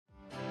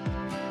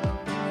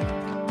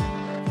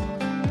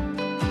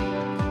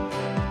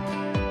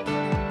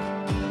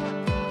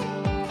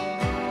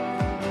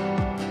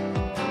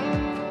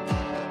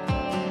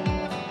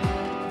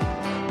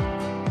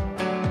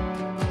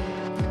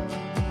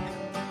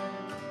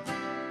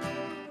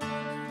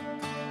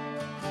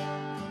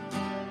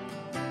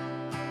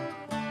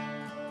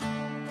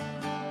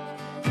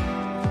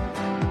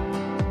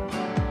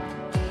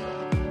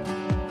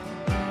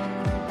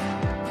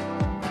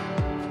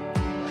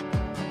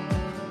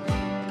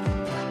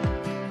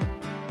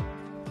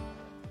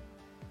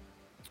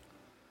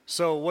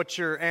So what's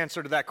your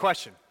answer to that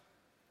question?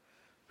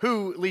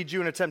 Who leads you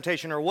into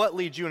temptation, or what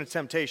leads you into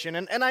temptation?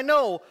 And I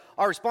know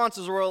our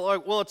responses were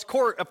like, well,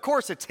 of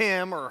course it's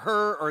him or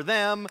her or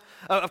them.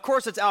 Of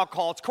course it's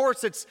alcohol. Of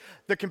course it's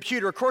the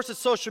computer. Of course it's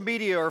social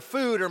media or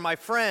food or my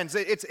friends.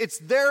 It's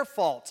their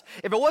fault.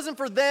 If it wasn't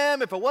for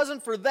them, if it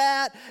wasn't for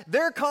that,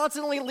 they're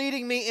constantly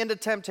leading me into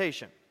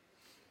temptation.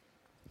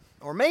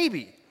 Or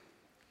maybe,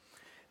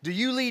 do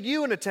you lead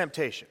you into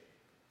temptation?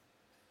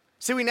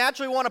 See, we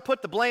naturally want to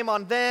put the blame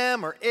on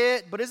them or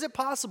it, but is it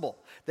possible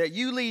that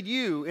you lead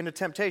you into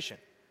temptation?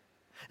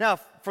 Now,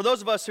 for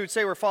those of us who would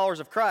say we're followers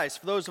of Christ,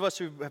 for those of us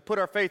who have put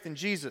our faith in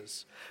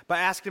Jesus by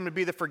asking Him to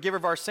be the forgiver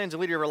of our sins and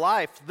leader of our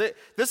life,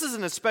 this is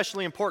an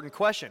especially important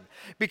question.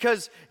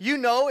 Because you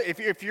know,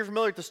 if you're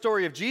familiar with the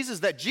story of Jesus,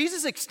 that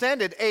Jesus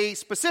extended a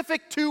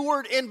specific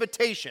two-word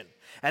invitation.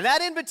 And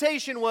that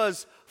invitation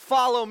was,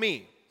 follow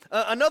me.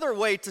 Another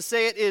way to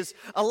say it is,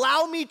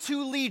 allow me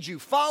to lead you.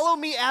 Follow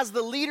me as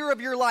the leader of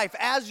your life,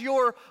 as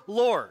your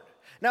Lord.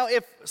 Now,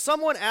 if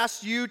someone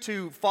asked you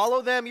to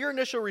follow them, your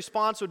initial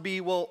response would be,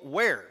 well,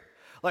 where?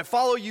 Like,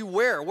 follow you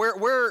where?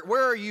 Where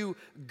are you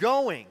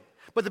going?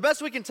 But the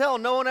best we can tell,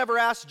 no one ever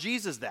asked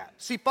Jesus that.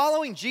 See,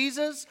 following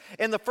Jesus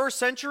in the first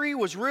century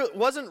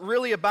wasn't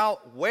really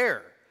about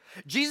where.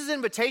 Jesus'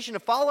 invitation to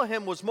follow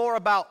Him was more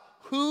about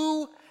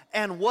who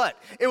and what.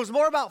 It was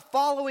more about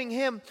following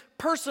Him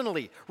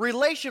personally,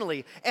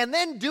 relationally, and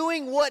then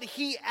doing what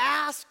He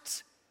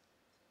asked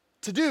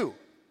to do.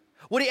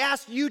 What He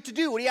asked you to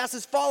do, what He asked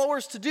His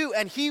followers to do.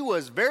 And He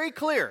was very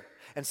clear.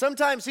 And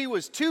sometimes He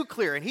was too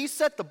clear. And He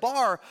set the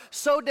bar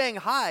so dang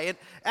high. And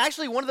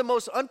actually, one of the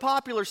most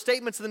unpopular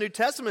statements in the New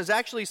Testament is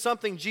actually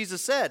something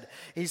Jesus said.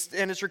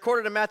 And it's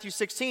recorded in Matthew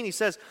 16. He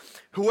says,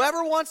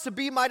 whoever wants to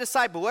be my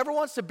disciple, whoever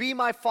wants to be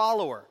my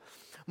follower,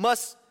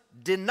 must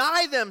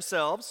deny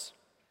themselves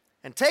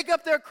and take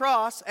up their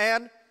cross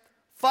and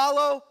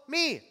follow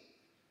me.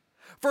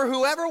 For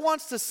whoever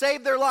wants to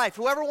save their life,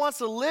 whoever wants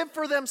to live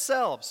for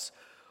themselves,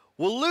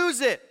 will lose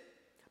it.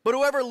 But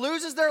whoever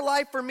loses their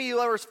life for me,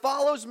 whoever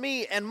follows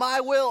me and my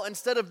will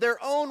instead of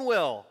their own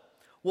will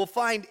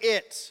find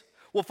it,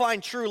 will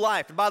find true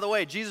life. And by the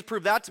way, Jesus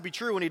proved that to be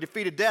true when He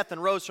defeated death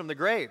and rose from the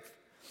grave.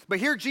 But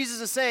here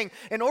Jesus is saying,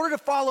 in order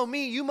to follow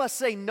me, you must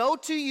say no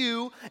to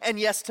you and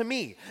yes to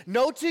me.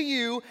 No to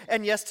you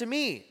and yes to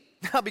me.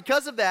 Now,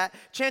 because of that,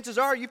 chances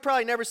are you've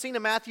probably never seen a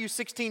Matthew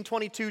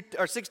 16:22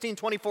 or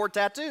 16:24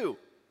 tattoo.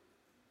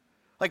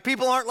 Like,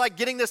 people aren't like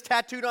getting this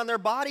tattooed on their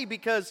body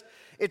because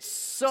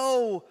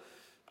the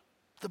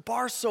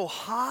bar's so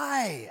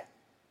high.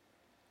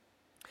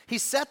 He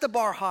set the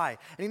bar high,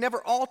 and He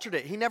never altered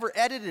it. He never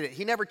edited it.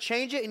 He never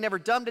changed it. He never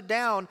dumbed it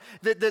down,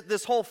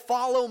 this whole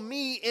follow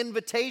me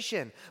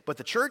invitation. But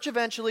the church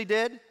eventually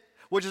did,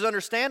 which is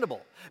understandable,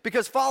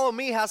 because follow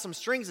me has some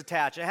strings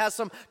attached. It has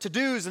some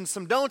to-dos and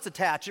some don'ts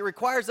attached. It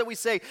requires that we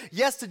say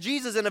yes to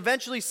Jesus and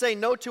eventually say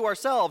no to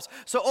ourselves.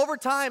 So over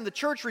time, the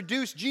church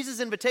reduced Jesus'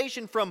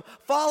 invitation from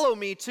follow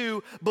me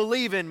to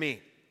believe in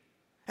me.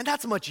 And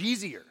that's much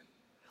easier.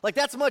 Like,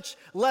 that's much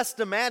less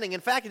demanding. In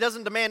fact, it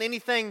doesn't demand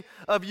anything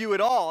of you at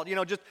all. You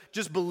know,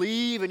 just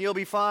believe and you'll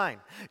be fine.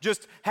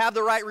 Just have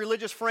the right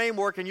religious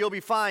framework and you'll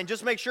be fine.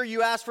 Just make sure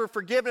you ask for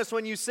forgiveness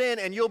when you sin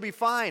and you'll be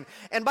fine.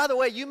 And by the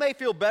way, you may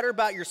feel better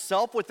about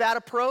yourself with that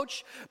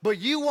approach, but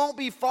you won't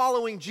be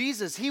following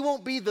Jesus. He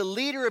won't be the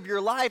leader of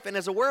your life. And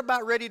as we're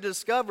about ready to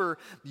discover,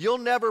 you'll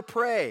never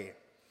pray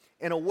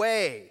in a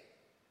way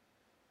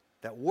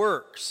that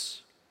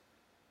works.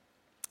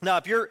 Now,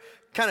 if you're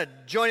kind of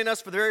joining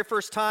us for the very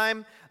first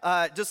time,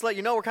 just to let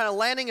you know, we're kind of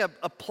landing a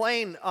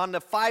plane on the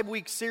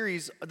 5-week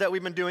series that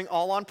we've been doing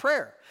all on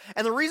prayer.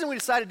 And the reason we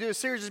decided to do a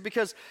series is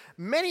because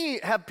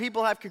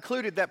people have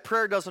concluded that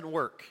prayer doesn't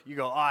work. You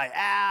go, I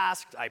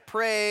asked, I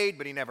prayed,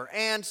 but He never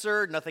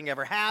answered, nothing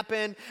ever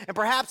happened. And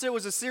perhaps it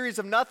was a series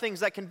of nothings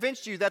that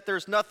convinced you that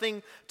there's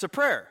nothing to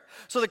prayer.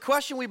 So the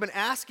question we've been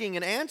asking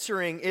and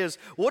answering is,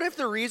 what if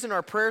the reason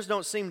our prayers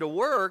don't seem to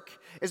work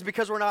is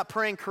because we're not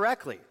praying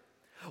correctly?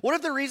 What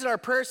if the reason our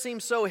prayer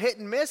seems so hit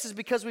and miss is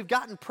because we've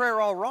gotten prayer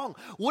all wrong?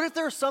 What if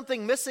there's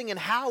something missing in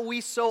how we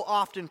so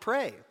often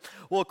pray?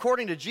 Well,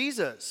 according to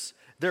Jesus,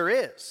 there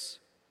is.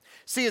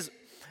 See,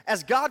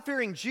 as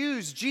God-fearing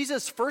Jews,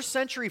 Jesus' first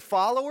century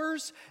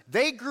followers,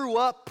 they grew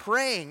up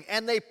praying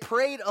and they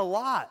prayed a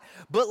lot.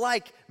 But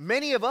like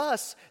many of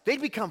us, they'd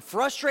become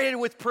frustrated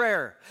with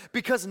prayer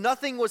because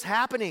nothing was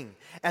happening.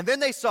 And then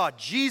they saw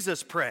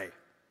Jesus pray.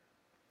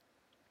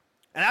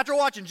 And after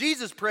watching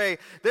Jesus pray,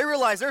 they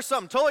realized there's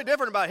something totally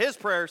different about His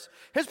prayers.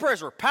 His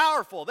prayers were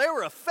powerful, they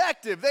were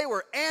effective, they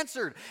were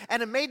answered,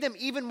 and it made them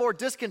even more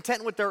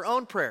discontent with their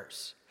own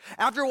prayers.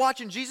 After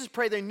watching Jesus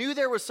pray, they knew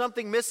there was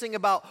something missing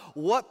about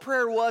what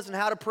prayer was and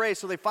how to pray,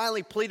 so they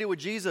finally pleaded with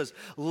Jesus,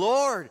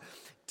 Lord,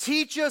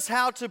 teach us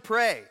how to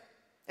pray.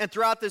 And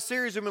throughout this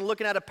series, we've been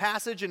looking at a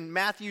passage in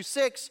Matthew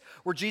 6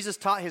 where Jesus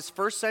taught His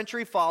first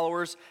century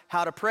followers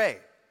how to pray.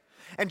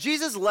 And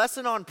Jesus'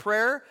 lesson on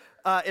prayer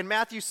in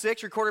Matthew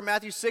 6, recorded in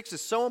Matthew 6,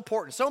 is so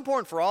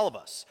important for all of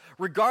us,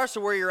 regardless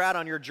of where you're at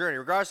on your journey,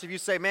 regardless if you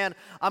say, man,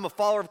 I'm a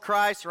follower of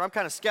Christ, or I'm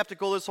kind of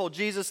skeptical of this whole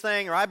Jesus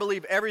thing, or I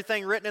believe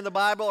everything written in the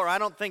Bible, or I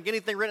don't think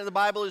anything written in the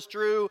Bible is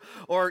true,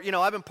 or,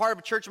 I've been part of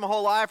a church my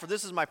whole life, or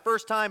this is my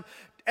first time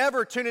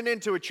ever tuning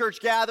into a church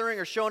gathering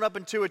or showing up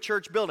into a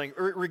church building.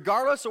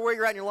 Regardless of where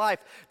you're at in your life,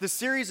 the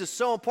series is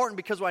so important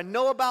because what I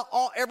know about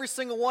every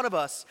single one of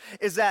us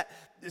is that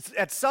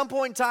at some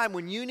point in time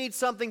when you need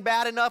something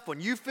bad enough,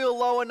 when you feel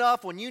low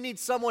enough, when you need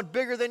someone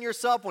bigger than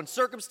yourself, when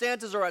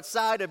circumstances are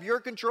outside of your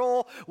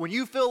control, when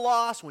you feel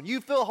lost, when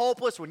you feel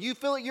hopeless, when you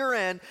feel at your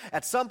end,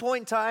 at some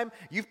point in time,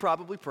 you've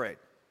probably prayed.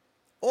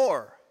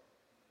 Or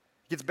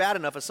it gets bad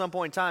enough at some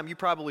point in time, you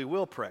probably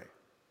will pray.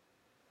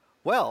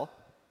 Well,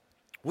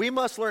 we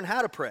must learn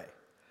how to pray,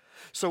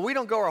 so we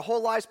don't go our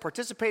whole lives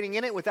participating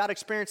in it without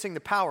experiencing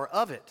the power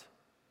of it.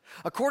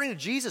 According to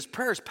Jesus,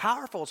 prayer is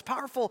powerful. It's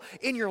powerful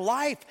in your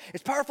life.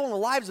 It's powerful in the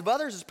lives of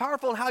others. It's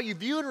powerful in how you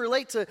view and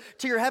relate to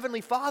your Heavenly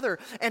Father.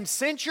 And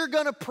since you're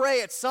going to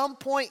pray at some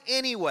point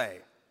anyway,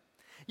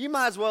 you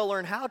might as well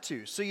learn how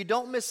to, so you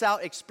don't miss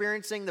out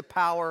experiencing the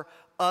power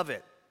of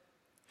it.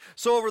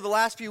 So over the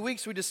last few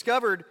weeks, we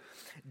discovered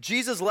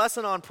Jesus'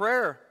 lesson on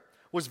prayer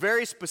was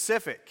very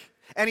specific.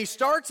 And he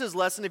starts his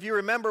lesson, if you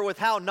remember, with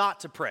how not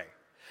to pray.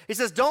 He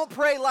says, don't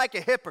pray like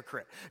a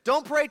hypocrite.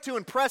 Don't pray to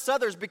impress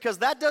others because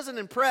that doesn't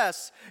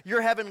impress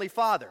your Heavenly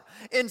Father.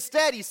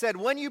 Instead, he said,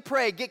 when you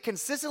pray, get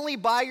consistently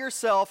by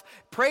yourself.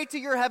 Pray to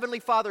your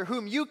Heavenly Father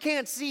whom you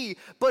can't see,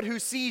 but who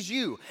sees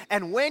you.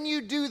 And when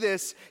you do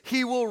this,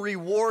 he will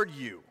reward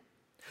you.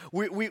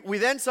 We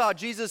then saw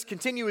Jesus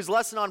continue his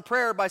lesson on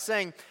prayer by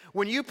saying,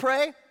 when you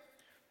pray,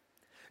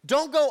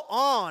 don't go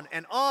on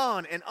and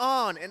on and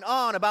on and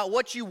on about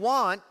what you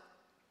want,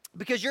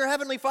 because your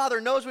Heavenly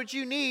Father knows what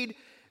you need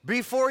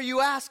before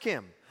you ask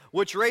him,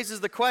 which raises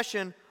the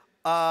question,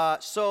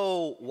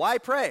 so why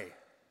pray?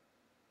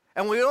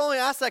 And we only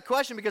ask that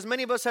question because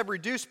many of us have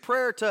reduced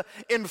prayer to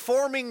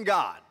informing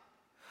God.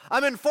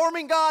 I'm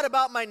informing God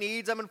about my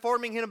needs. I'm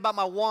informing him about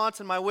my wants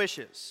and my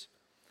wishes.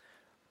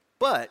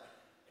 But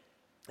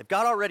if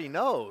God already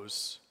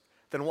knows,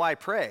 then why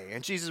pray?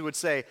 And Jesus would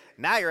say,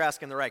 now you're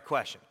asking the right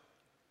question.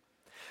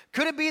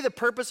 Could it be the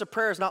purpose of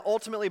prayer is not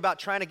ultimately about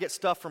trying to get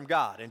stuff from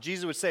God? And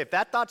Jesus would say, if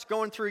that thought's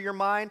going through your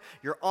mind,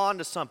 you're on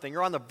to something.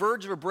 You're on the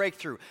verge of a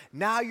breakthrough.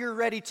 Now you're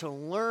ready to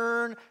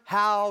learn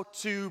how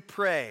to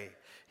pray.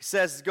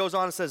 Goes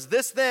on and says,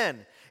 this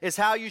then is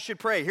how you should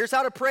pray. Here's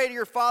how to pray to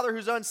your Father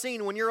who's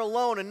unseen when you're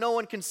alone and no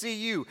one can see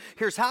you.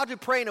 Here's how to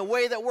pray in a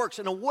way that works,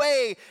 in a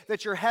way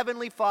that your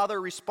Heavenly Father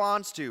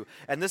responds to.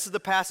 And this is the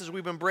passage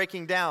we've been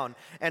breaking down.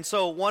 And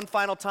so one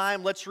final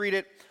time, let's read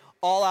it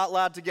all out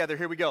loud together.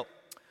 Here we go.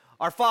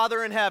 Our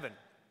Father in heaven,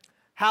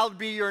 hallowed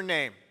be your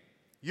name.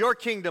 Your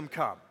kingdom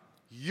come.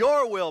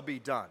 Your will be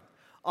done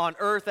on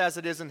earth as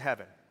it is in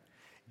heaven.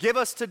 Give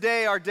us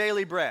today our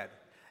daily bread,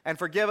 and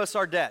forgive us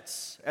our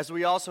debts, as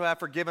we also have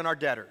forgiven our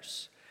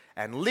debtors.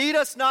 And lead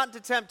us not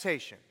into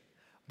temptation,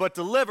 but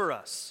deliver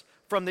us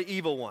from the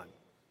evil one.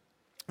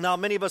 Now,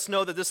 many of us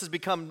know that this has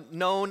become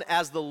known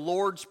as the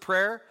Lord's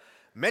Prayer.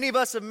 Many of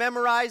us have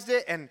memorized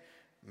it, and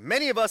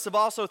many of us have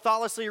also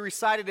thoughtlessly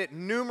recited it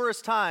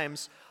numerous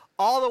times,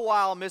 all the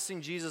while missing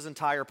Jesus'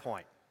 entire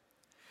point.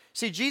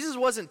 See, Jesus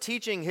wasn't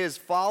teaching his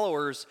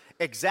followers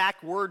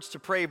exact words to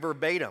pray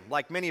verbatim,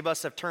 like many of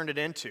us have turned it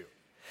into.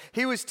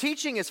 He was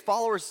teaching his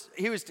followers,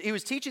 he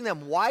was teaching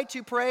them why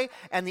to pray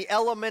and the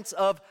elements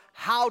of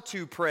how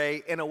to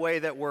pray in a way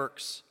that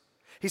works.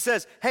 He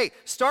says, hey,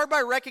 start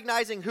by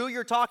recognizing who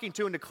you're talking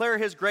to and declare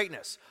his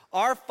greatness.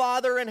 Our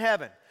Father in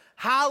heaven,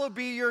 hallowed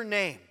be your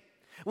name.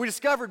 We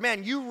discovered,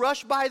 man, you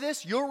rush by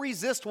this, you'll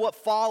resist what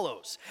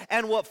follows.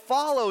 And what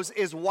follows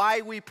is why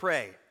we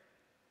pray. It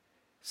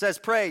says,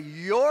 pray,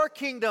 your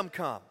kingdom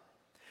come,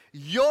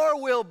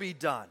 your will be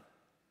done.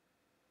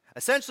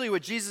 Essentially,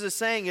 what Jesus is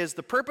saying is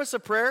the purpose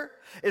of prayer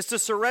is to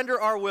surrender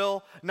our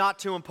will, not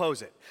to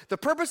impose it. The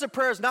purpose of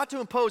prayer is not to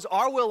impose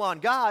our will on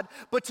God,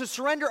 but to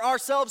surrender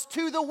ourselves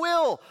to the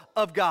will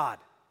of God.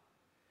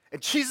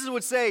 And Jesus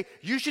would say,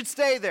 you should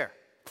stay there.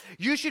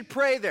 You should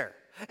pray there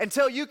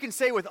until you can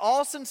say with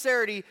all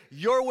sincerity,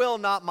 your will,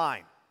 not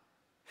mine.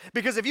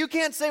 Because if you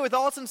can't say with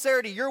all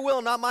sincerity, your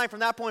will, not mine, from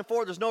that point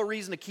forward, there's no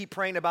reason to keep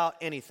praying about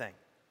anything.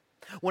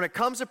 When it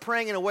comes to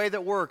praying in a way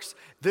that works,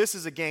 this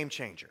is a game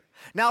changer.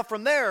 Now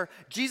from there,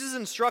 Jesus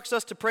instructs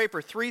us to pray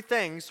for three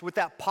things with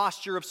that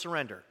posture of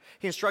surrender.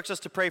 He instructs us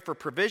to pray for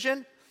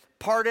provision,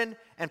 pardon,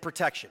 and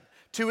protection.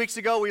 2 weeks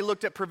ago, we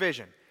looked at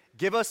provision.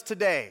 Give us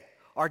today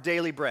our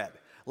daily bread.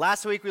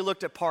 Last week, we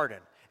looked at pardon.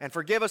 And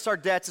forgive us our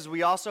debts as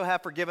we also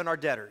have forgiven our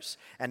debtors.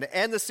 And to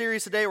end the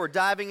series today, we're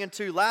diving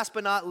into, last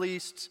but not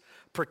least,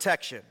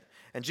 protection.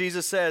 And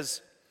Jesus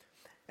says,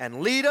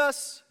 and lead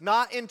us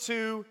not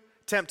into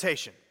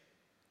temptation.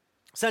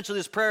 Essentially,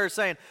 this prayer is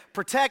saying,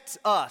 protect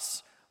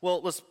us. Well,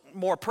 let's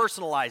more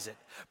personalize it.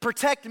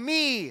 Protect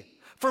me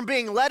from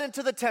being led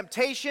into the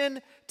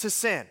temptation to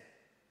sin.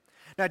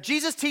 Now,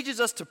 Jesus teaches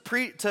us to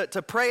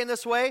pray in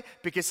this way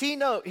because he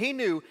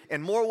knew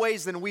in more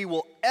ways than we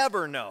will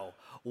ever know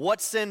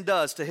what sin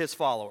does to his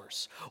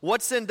followers,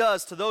 what sin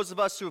does to those of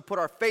us who have put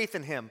our faith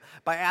in him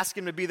by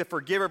asking him to be the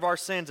forgiver of our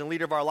sins and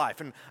leader of our life.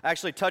 And I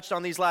actually touched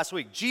on these last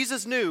week.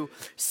 Jesus knew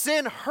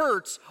sin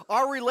hurts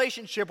our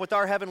relationship with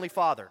our Heavenly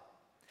Father.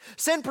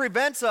 Sin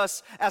prevents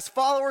us as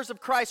followers of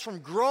Christ from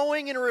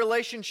growing in a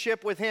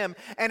relationship with him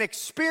and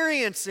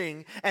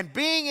experiencing and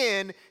being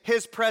in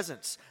his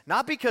presence.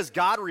 Not because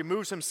God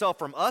removes himself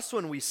from us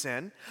when we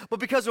sin, but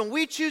because when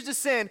we choose to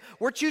sin,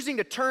 we're choosing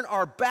to turn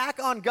our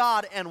back on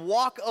God and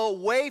walk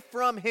away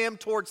from him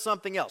towards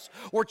something else.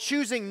 We're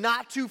choosing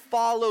not to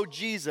follow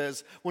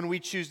Jesus when we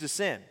choose to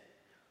sin.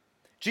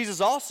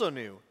 Jesus also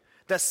knew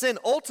that sin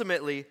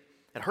ultimately,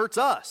 it hurts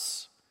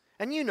us.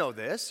 And you know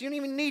this. You don't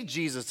even need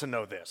Jesus to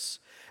know this.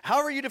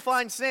 However you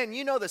define sin,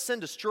 you know that sin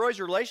destroys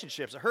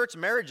relationships. It hurts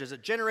marriages.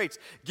 It generates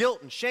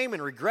guilt and shame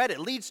and regret. It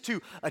leads to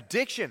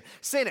addiction.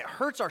 Sin, it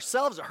hurts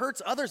ourselves. It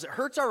hurts others. It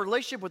hurts our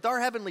relationship with our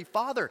Heavenly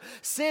Father.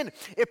 Sin,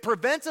 it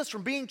prevents us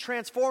from being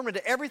transformed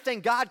into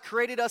everything God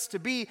created us to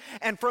be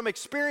and from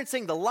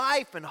experiencing the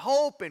life and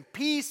hope and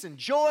peace and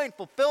joy and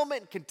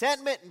fulfillment and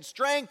contentment and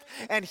strength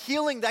and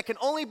healing that can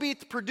only be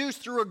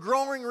produced through a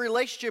growing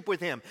relationship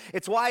with him.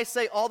 It's why I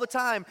say all the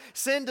time,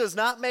 sin does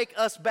not make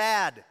us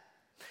bad.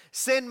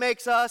 Sin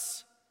makes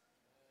us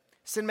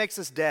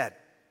dead.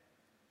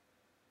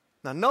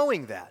 Now,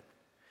 knowing that,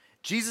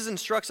 Jesus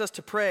instructs us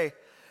to pray,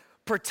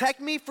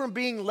 protect me from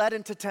being led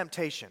into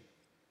temptation.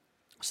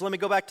 So let me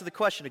go back to the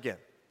question again.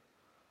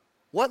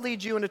 What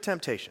leads you into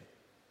temptation?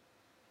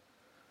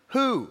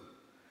 Who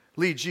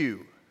leads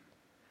you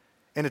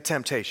into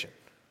temptation?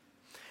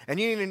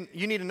 And you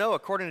need to know,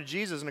 according to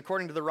Jesus and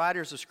according to the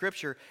writers of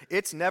Scripture,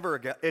 it's never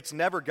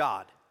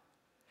God.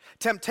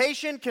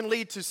 Temptation can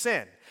lead to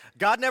sin.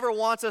 God never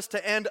wants us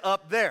to end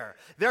up there.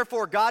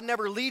 Therefore, God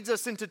never leads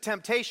us into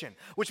temptation,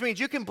 which means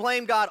you can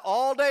blame God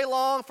all day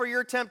long for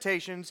your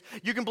temptations.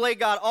 You can blame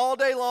God all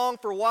day long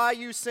for why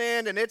you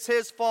sinned and it's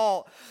his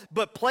fault,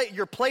 but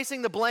you're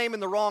placing the blame in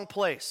the wrong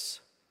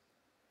place.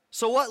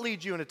 So what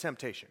leads you into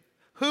temptation?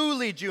 Who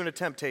leads you into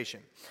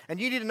temptation?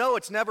 And you need to know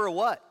it's never a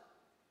what.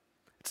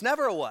 It's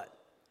never a what.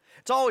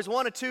 It's always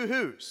one of two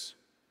who's.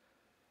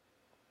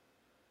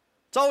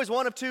 It's always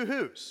one of two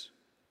who's.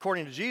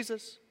 According to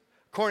Jesus,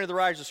 according to the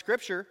writers of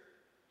Scripture,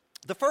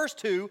 the first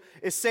who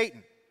is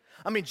Satan.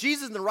 I mean,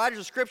 Jesus and the writers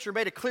of Scripture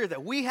made it clear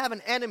that we have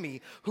an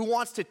enemy who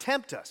wants to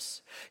tempt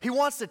us. He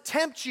wants to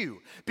tempt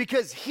you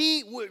because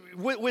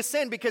with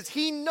sin, because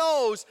he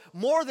knows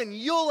more than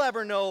you'll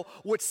ever know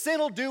what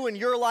sin will do in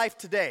your life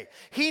today.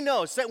 He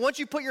knows that once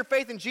you put your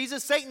faith in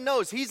Jesus, Satan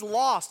knows he's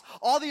lost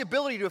all the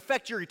ability to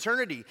affect your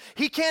eternity.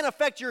 He can't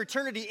affect your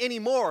eternity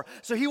anymore,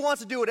 so he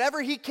wants to do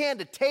whatever he can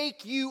to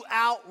take you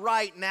out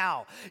right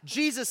now.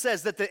 Jesus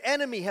says that the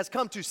enemy has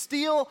come to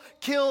steal,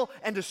 kill,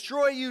 and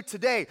destroy you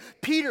today.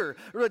 Peter,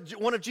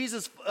 one of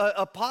Jesus'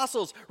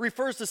 apostles,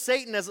 refers to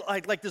Satan as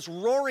like this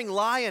roaring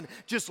lion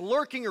just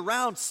lurking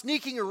around,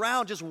 sneaking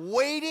around, just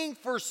waiting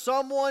for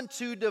someone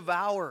to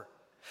devour.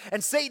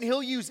 And Satan,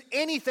 he'll use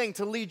anything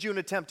to lead you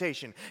into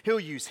temptation.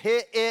 He'll use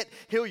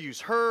he'll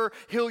use her,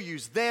 he'll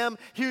use them,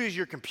 he'll use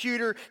your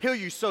computer, he'll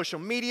use social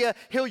media,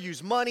 he'll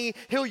use money,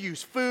 he'll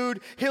use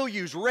food, he'll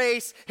use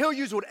race, he'll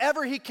use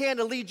whatever he can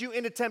to lead you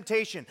into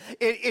temptation.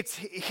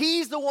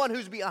 He's the one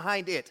who's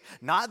behind it,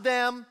 not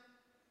them,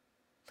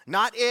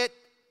 not it.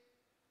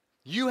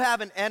 You have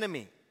an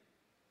enemy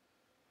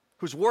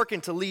who's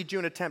working to lead you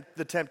into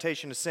the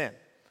temptation to sin.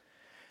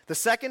 The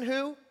second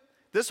who,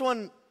 this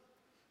one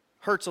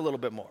hurts a little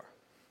bit more.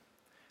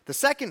 The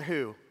second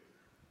who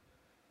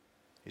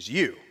is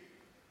you.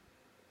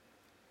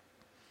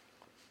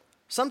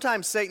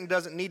 Sometimes Satan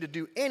doesn't need to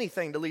do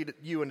anything to lead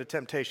you into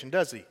temptation,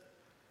 does he?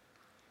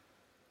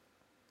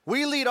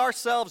 We lead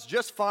ourselves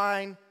just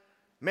fine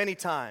many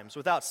times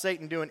without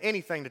Satan doing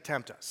anything to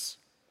tempt us.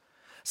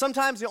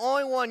 Sometimes the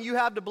only one you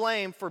have to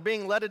blame for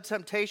being led into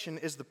temptation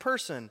is the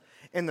person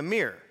in the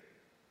mirror.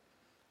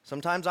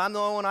 Sometimes I'm the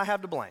only one I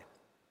have to blame.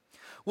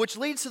 Which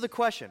leads to the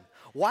question,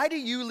 why do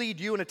you lead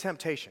you into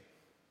temptation?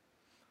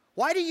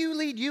 Why do you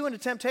lead you into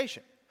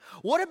temptation?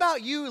 What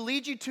about you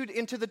leads you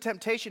into the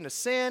temptation of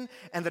sin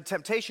and the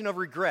temptation of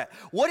regret?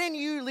 What in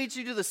you leads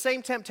you to the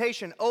same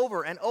temptation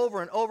over and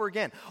over and over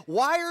again?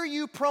 Why are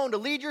you prone to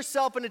lead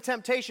yourself into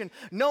temptation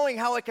knowing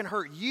how it can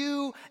hurt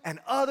you and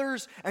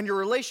others and your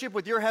relationship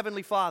with your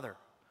Heavenly Father?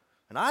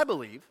 And I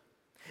believe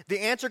the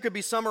answer could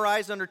be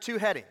summarized under two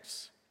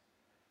headings: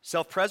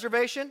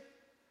 self-preservation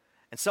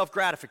and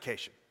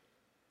self-gratification.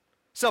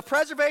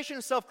 Self-preservation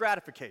and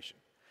self-gratification.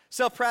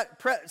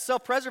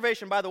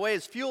 Self-preservation, by the way,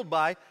 is fueled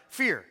by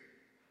fear.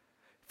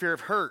 Fear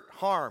of hurt,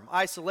 harm,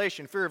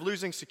 isolation, fear of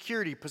losing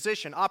security,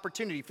 position,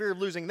 opportunity, fear of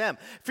losing them,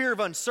 fear of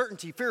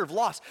uncertainty, fear of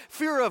loss,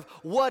 fear of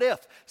what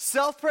if.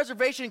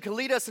 Self-preservation can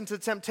lead us into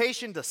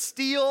temptation to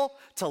steal,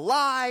 to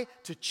lie,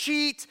 to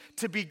cheat,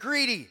 to be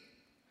greedy.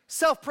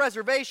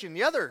 Self-preservation,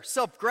 the other,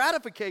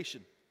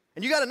 self-gratification.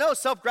 And you got to know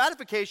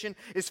self-gratification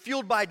is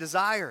fueled by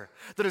desire.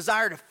 The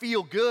desire to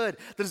feel good,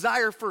 the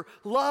desire for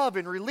love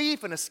and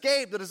relief and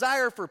escape, the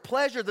desire for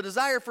pleasure, the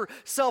desire for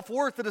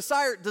self-worth, the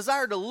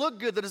desire to look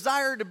good, the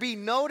desire to be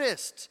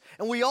noticed.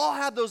 And we all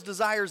have those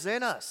desires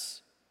in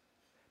us.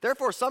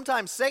 Therefore,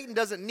 sometimes Satan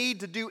doesn't need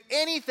to do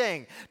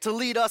anything to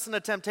lead us into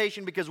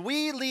temptation because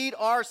we lead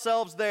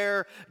ourselves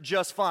there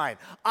just fine.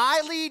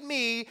 I lead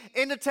me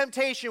into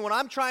temptation when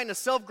I'm trying to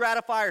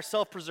self-gratify or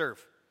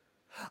self-preserve.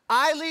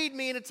 I lead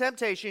me into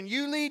temptation,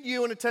 you lead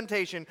you into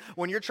temptation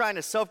when you're trying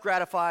to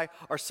self-gratify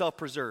or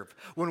self-preserve.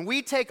 When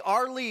we take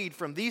our lead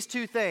from these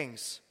two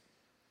things,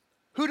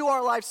 who do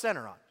our lives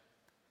center on?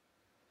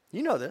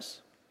 You know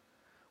this.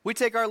 We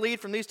take our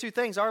lead from these two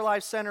things, our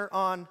lives center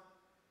on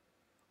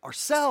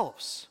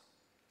ourselves.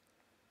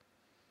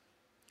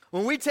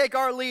 When we take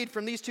our lead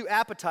from these two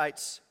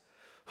appetites,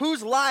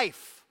 whose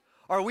life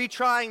are we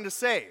trying to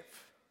save?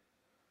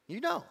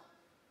 You know.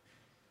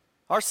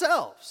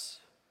 Ourselves.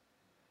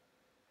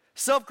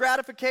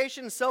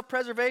 Self-gratification,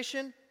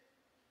 self-preservation,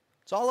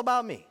 it's all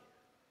about me.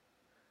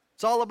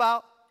 It's all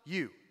about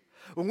you.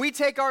 When we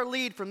take our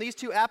lead from these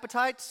two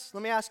appetites,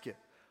 let me ask you,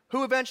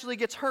 who eventually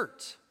gets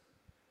hurt?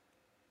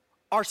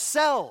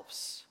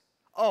 Ourselves.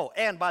 Oh,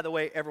 and by the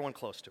way, everyone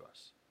close to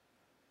us.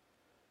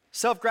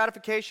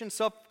 Self-gratification,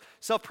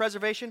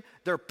 self-preservation,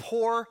 they're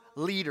poor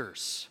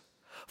leaders.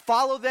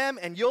 Follow them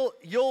and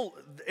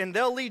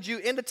they'll lead you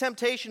into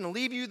temptation and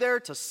leave you there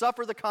to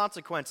suffer the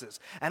consequences.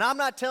 And I'm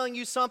not telling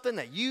you something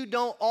that you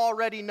don't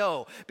already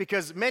know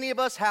because many of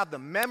us have the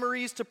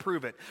memories to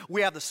prove it.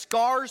 We have the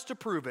scars to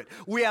prove it.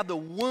 We have the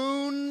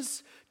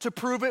wounds to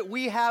prove it.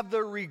 We have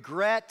the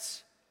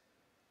regret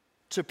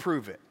to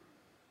prove it.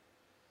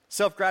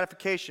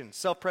 Self-gratification,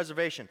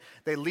 self-preservation,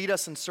 they lead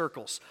us in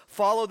circles.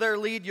 Follow their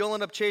lead, you'll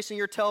end up chasing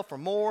your tail for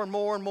more and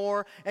more and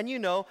more. And you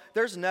know,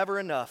 there's never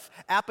enough.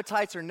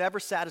 Appetites are never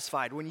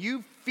satisfied. When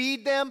you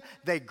feed them,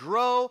 they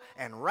grow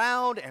and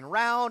round and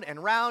round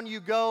and round you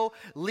go.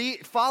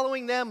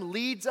 Following them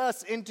leads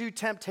us into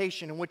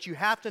temptation. And what you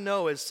have to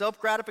know is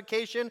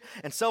self-gratification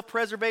and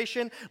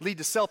self-preservation lead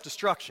to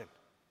self-destruction.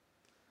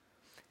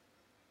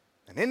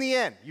 And in the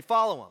end, you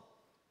follow them.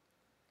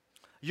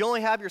 You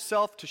only have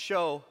yourself to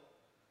show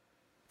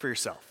for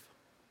yourself.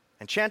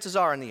 And chances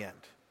are in the end,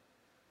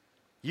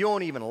 you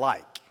won't even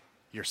like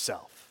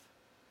yourself.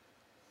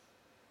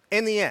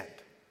 In the end,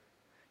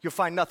 you'll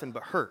find nothing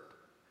but hurt,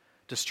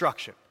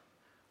 destruction,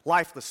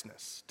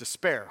 lifelessness,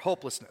 despair,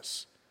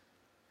 hopelessness,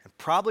 and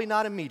probably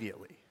not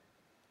immediately,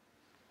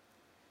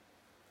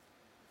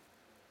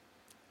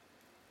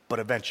 but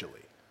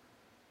eventually.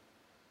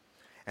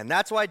 And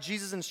that's why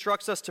Jesus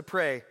instructs us to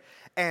pray,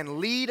 and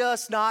lead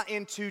us not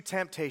into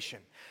temptation.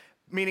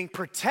 Meaning,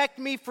 protect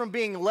me from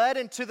being led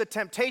into the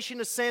temptation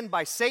to sin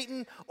by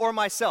Satan or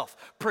myself.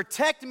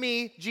 Protect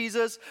me,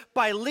 Jesus,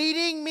 by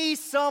leading me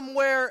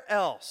somewhere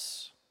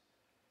else.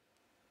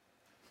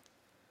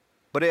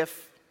 But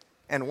if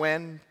and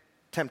when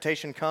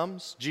temptation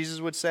comes, Jesus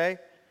would say,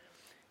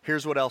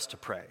 here's what else to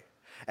pray.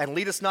 And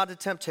lead us not to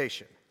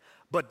temptation,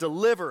 but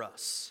deliver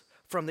us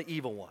from the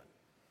evil one.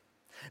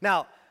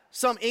 Now,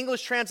 some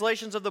English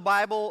translations of the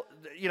Bible,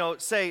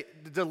 say,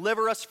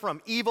 deliver us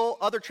from evil.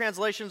 Other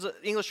translations,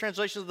 English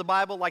translations of the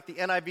Bible, like the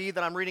NIV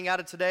that I'm reading out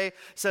of today,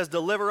 says,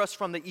 deliver us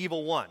from the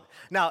evil one.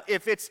 Now,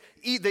 if it's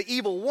the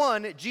evil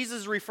one,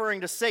 Jesus is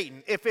referring to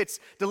Satan. If it's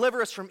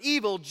deliver us from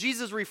evil,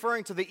 Jesus is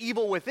referring to the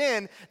evil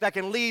within that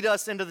can lead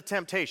us into the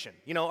temptation.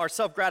 Our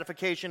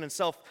self-gratification and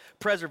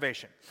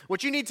self-preservation.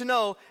 What you need to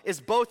know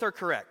is both are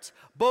correct.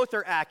 Both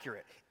are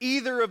accurate.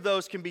 Either of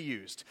those can be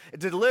used.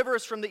 Deliver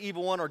us from the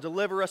evil one or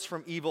deliver us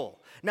from evil.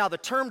 Now, the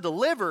term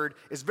delivered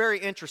is very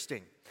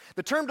interesting.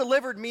 The term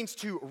delivered means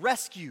to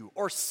rescue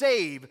or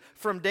save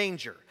from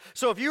danger.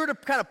 So if you were to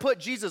kind of put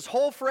Jesus'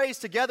 whole phrase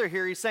together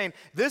here, he's saying,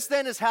 this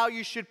then is how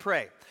you should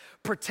pray.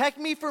 Protect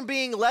me from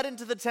being led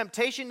into the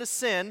temptation to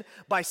sin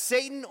by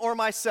Satan or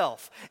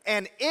myself.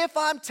 And if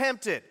I'm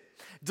tempted,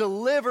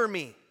 deliver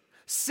me,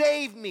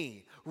 save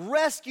me,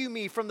 rescue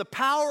me from the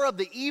power of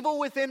the evil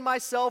within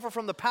myself or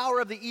from the power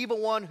of the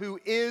evil one who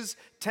is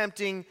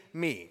tempting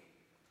me.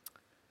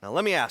 Now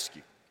let me ask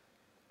you,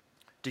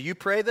 do you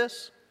pray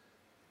this?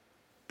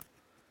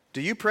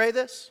 Do you pray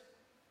this?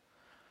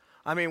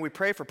 I mean, we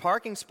pray for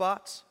parking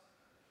spots.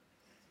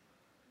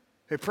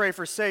 We pray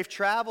for safe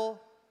travel.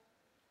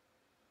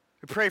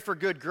 We pray for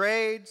good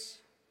grades.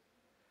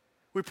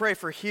 We pray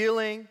for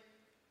healing.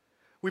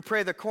 We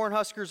pray the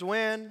Cornhuskers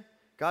win.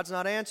 God's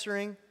not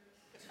answering.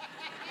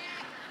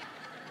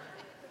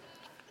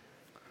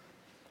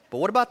 But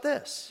what about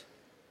this?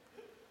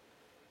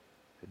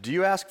 Do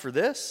you ask for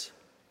this?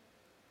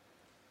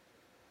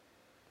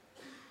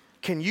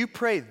 Can you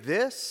pray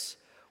this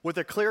with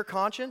a clear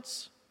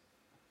conscience?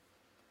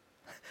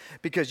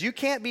 Because you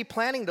can't be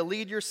planning to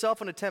lead yourself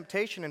into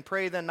temptation and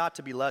pray then not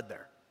to be led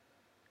there.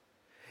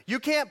 You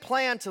can't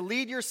plan to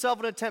lead yourself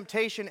into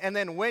temptation and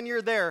then when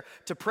you're there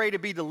to pray to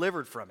be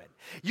delivered from it.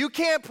 You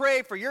can't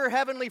pray for your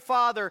heavenly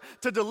Father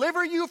to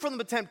deliver you from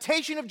the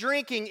temptation of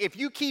drinking if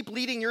you keep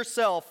leading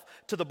yourself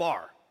to the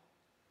bar.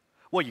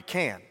 Well, you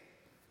can,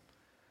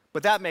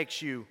 But that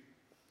makes you,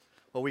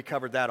 well, we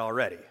covered that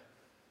already.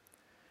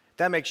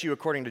 That makes you,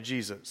 according to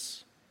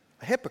Jesus,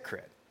 a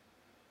hypocrite.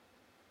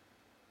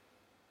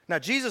 Now,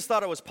 Jesus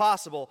thought it was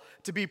possible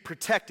to be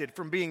protected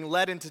from being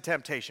led into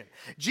temptation.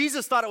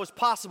 Jesus thought it was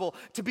possible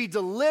to be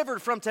delivered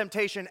from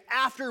temptation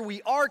after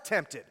we are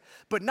tempted,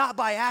 but not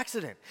by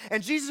accident.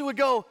 And Jesus would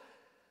go,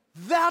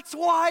 that's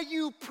why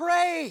you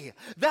pray.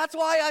 That's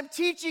why I'm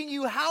teaching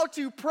you how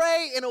to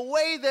pray in a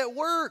way that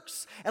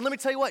works. And let me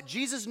tell you what,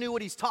 Jesus knew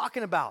what he's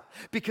talking about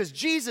because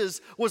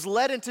Jesus was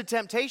led into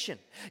temptation.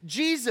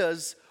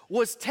 Jesus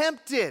was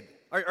tempted.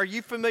 Are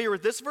you familiar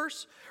with this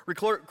verse?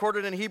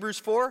 Recorded in Hebrews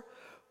 4.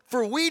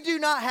 For we do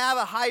not have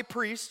a high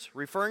priest,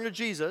 referring to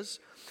Jesus,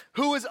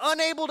 who is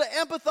unable to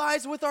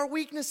empathize with our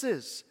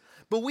weaknesses.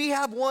 But we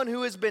have one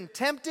who has been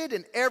tempted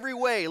in every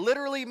way,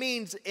 literally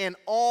means in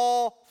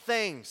all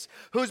things,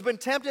 who's been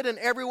tempted in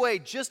every way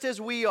just as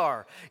we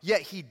are,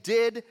 yet he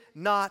did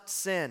not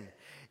sin.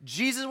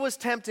 Jesus was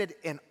tempted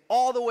in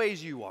all the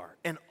ways you are,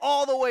 in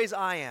all the ways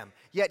I am,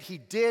 yet he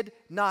did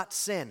not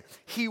sin.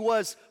 He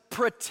was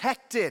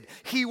protected.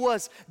 He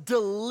was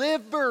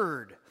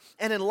delivered.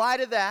 And in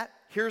light of that,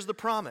 here's the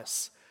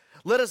promise.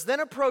 Let us then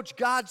approach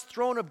God's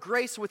throne of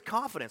grace with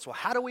confidence. Well,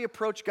 how do we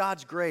approach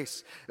God's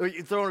grace,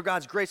 throne of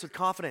God's grace with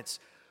confidence?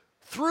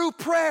 Through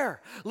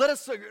prayer. Let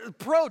us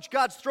approach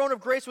God's throne of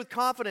grace with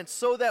confidence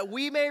so that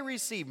we may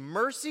receive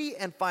mercy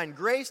and find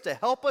grace to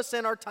help us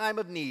in our time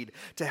of need,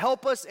 to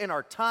help us in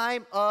our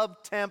time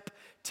of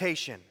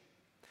temptation.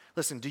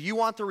 Listen, do you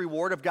want the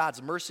reward of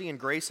God's mercy and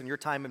grace in your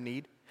time of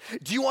need?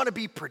 Do you want to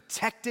be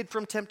protected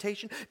from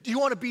temptation? Do you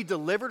want to be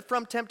delivered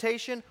from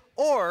temptation?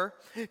 Or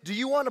do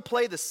you want to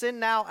play the sin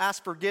now,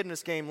 ask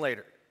forgiveness game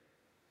later?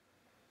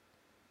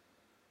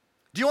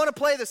 Do you want to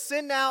play the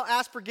sin now,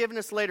 ask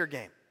forgiveness later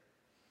game?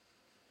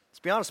 Let's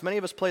be honest, many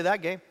of us play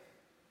that game.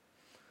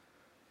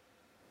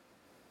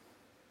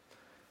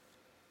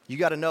 You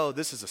got to know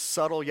this is a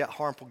subtle yet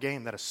harmful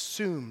game that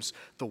assumes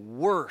the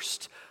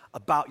worst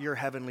about your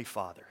heavenly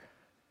Father.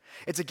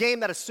 It's a game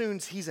that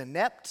assumes he's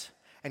inept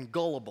and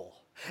gullible.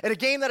 And a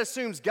game that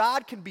assumes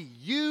God can be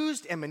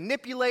used and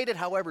manipulated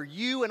however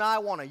you and I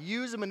want to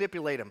use and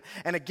manipulate him.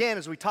 And again,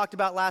 as we talked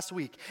about last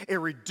week, it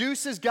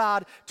reduces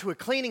God to a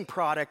cleaning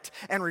product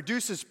and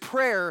reduces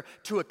prayer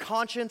to a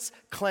conscience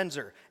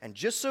cleanser. And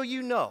just so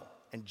you know,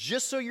 and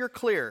just so you're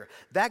clear,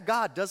 that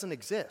God doesn't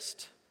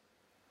exist.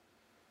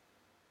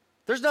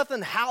 There's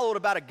nothing hallowed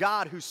about a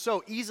God who's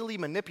so easily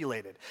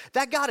manipulated.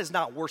 That God is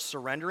not worth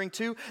surrendering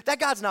to. That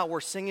God's not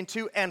worth singing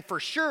to. And for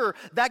sure,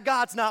 that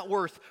God's not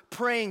worth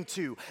praying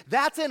to.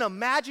 That's an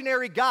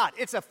imaginary God.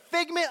 It's a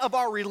figment of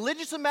our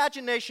religious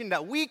imagination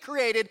that we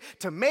created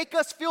to make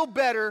us feel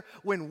better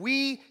when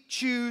we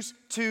choose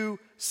to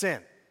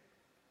sin.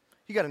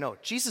 You got to know,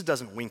 Jesus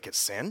doesn't wink at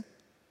sin.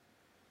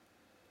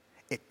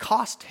 It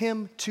cost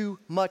him too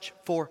much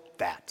for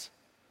that.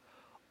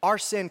 Our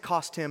sin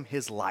cost him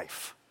his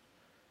life.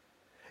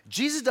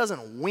 Jesus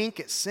doesn't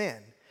wink at sin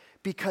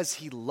because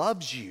he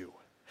loves you,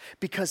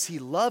 because he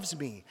loves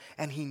me,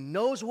 and he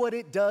knows what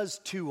it does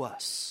to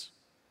us.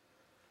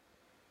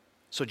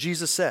 So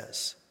Jesus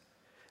says,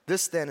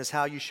 this then is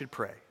how you should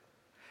pray.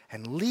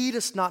 And lead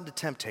us not into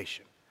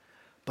temptation,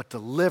 but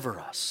deliver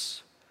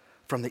us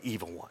from the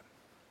evil one.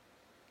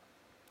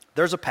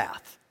 There's a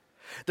path.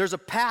 There's a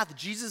path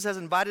Jesus has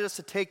invited us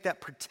to take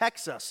that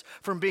protects us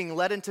from being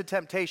led into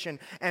temptation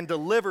and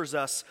delivers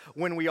us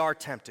when we are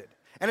tempted.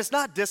 And it's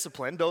not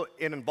discipline, though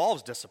it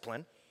involves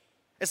discipline.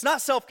 It's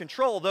not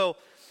self-control, though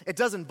it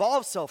does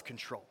involve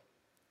self-control.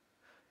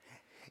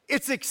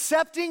 It's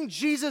accepting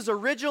Jesus'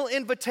 original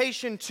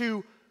invitation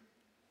to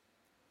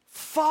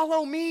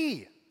follow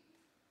me.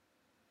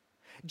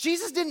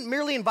 Jesus didn't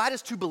merely invite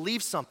us to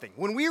believe something.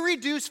 When we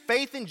reduce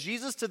faith in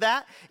Jesus to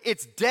that,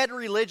 it's dead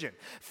religion.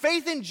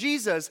 Faith in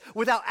Jesus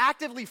without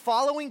actively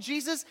following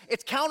Jesus,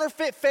 it's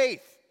counterfeit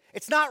faith.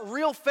 It's not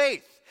real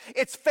faith.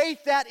 It's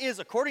faith that is,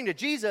 according to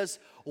Jesus,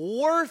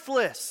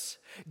 worthless.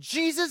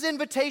 Jesus'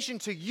 invitation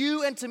to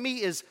you and to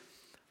me is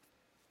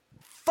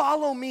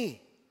follow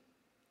me.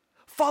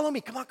 Follow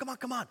me. Come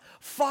on.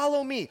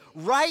 Follow me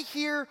right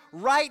here,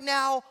 right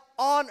now,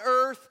 on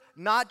earth,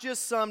 not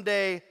just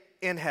someday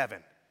in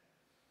heaven.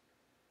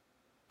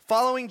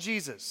 Following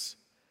Jesus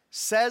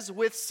says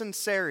with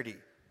sincerity,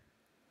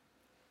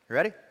 you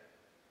ready?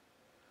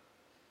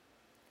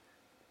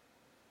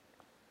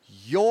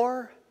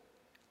 Your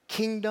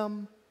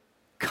kingdom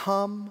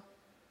come,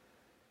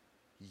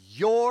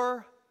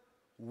 your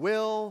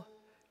will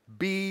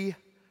be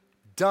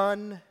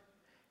done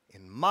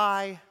in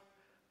my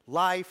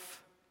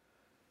life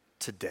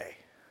today.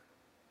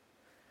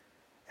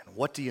 And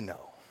what do you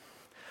know?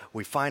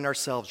 We find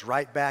ourselves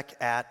right back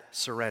at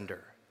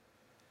surrender.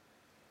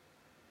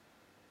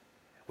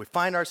 We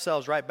find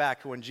ourselves right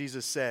back to when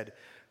Jesus said,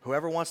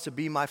 whoever wants to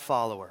be my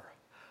follower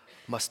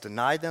must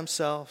deny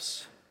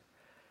themselves,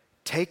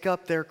 take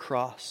up their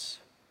cross,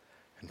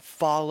 and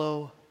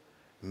follow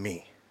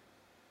me.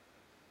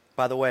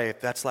 By the way, if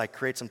that's like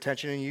create some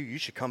tension in you, you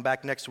should come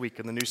back next week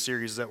in the new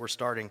series that we're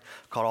starting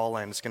called All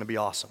In. It's going to be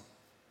awesome.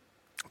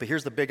 But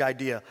here's the big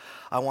idea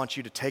I want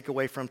you to take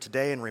away from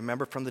today and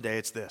remember from the day.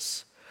 It's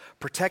this: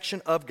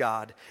 protection of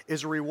God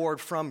is a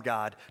reward from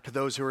God to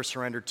those who are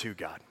surrendered to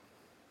God.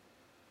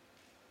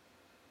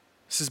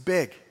 This is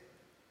big.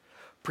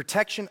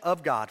 Protection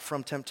of God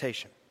from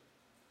temptation,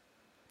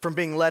 from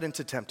being led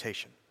into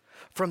temptation,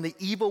 from the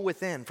evil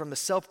within, from the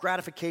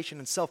self-gratification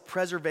and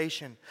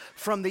self-preservation,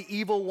 from the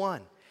evil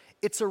one.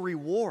 It's a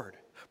reward.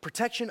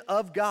 Protection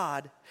of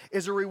God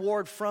is a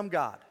reward from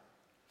God.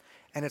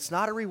 And it's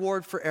not a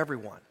reward for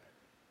everyone.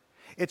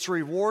 It's a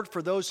reward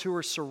for those who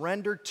are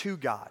surrendered to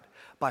God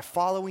by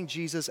following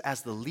Jesus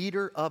as the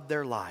leader of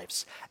their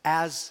lives,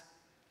 as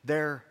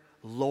their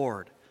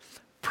Lord.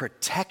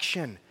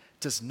 Protection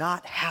does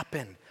not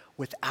happen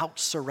without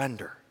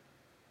surrender.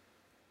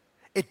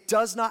 It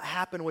does not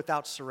happen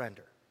without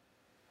surrender.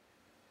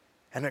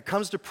 And when it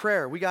comes to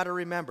prayer, we got to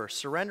remember,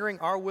 surrendering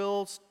our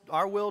will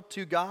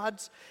to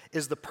God's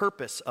is the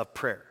purpose of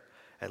prayer,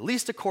 at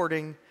least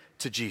according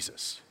to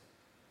Jesus.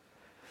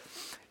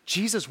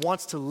 Jesus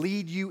wants to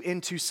lead you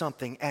into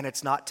something, and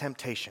it's not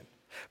temptation.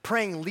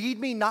 Praying, lead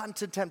me not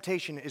into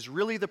temptation, is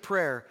really the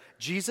prayer.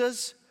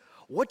 Jesus,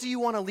 what do you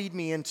want to lead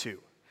me into?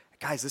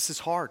 Guys, this is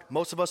hard.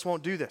 Most of us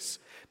won't do this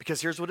because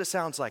here's what it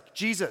sounds like.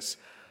 Jesus,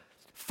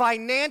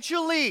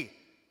 financially,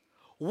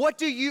 what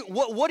do you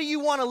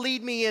want to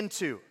lead me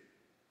into?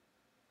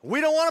 We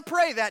don't want to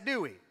pray that,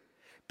 do we?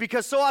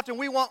 Because so often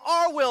we want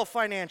our will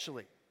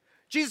financially.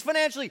 Jesus,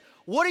 financially,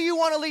 what do you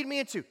want to lead me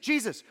into?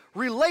 Jesus,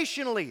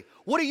 relationally,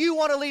 what do you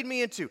want to lead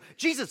me into?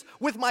 Jesus,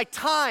 with my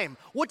time,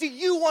 what do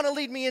you want to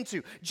lead me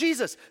into?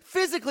 Jesus,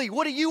 physically,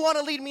 what do you want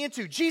to lead me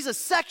into? Jesus,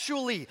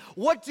 sexually,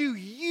 what do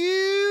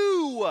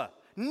you,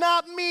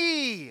 not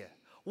me,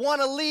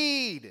 want to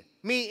lead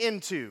me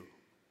into?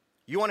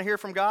 You want to hear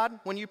from God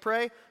when you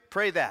pray?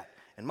 Pray that.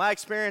 In my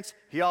experience,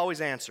 he always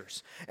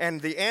answers.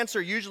 And the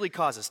answer usually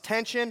causes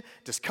tension,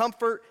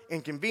 discomfort,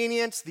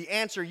 inconvenience. The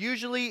answer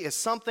usually is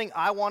something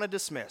I want to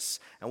dismiss.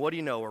 And what do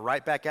you know? We're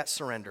right back at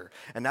surrender.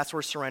 And that's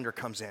where surrender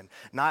comes in.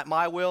 Not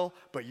my will,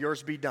 but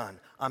yours be done.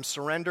 I'm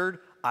surrendered.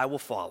 I will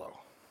follow.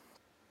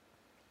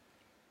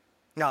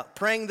 Now,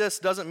 praying this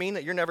doesn't mean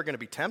that you're never going to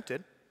be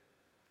tempted.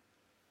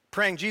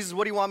 Praying, Jesus,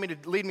 what do you want me to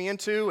lead me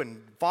into,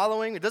 and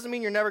following, it doesn't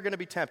mean you're never going to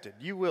be tempted.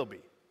 You will be.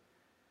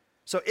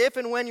 So if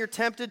and when you're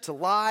tempted to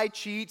lie,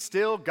 cheat,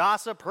 steal,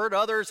 gossip, hurt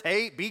others,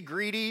 hate, be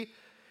greedy,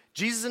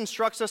 Jesus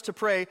instructs us to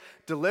pray,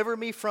 deliver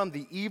me from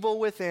the evil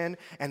within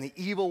and the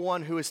evil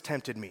one who has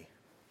tempted me.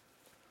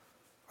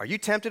 Are you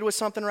tempted with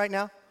something right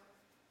now?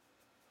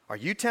 Are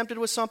you tempted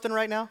with something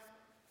right now?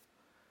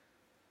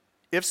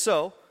 If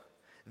so,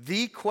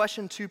 the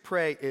question to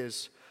pray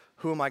is,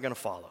 who am I going to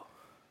follow?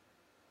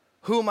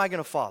 Who am I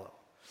going to follow?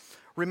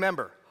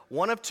 Remember,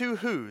 one of two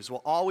who's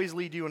will always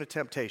lead you into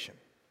temptation.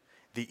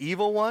 The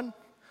evil one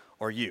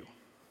or you,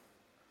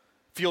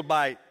 fueled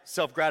by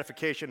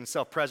self-gratification and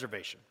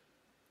self-preservation.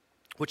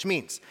 Which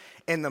means,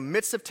 in the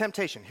midst of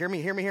temptation, hear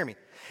me.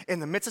 In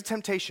the midst of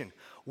temptation,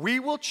 we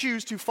will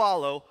choose to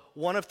follow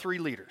one of three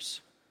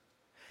leaders.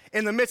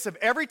 In the midst of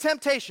every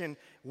temptation,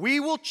 we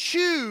will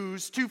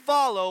choose to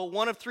follow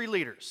one of three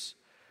leaders.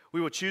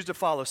 We will choose to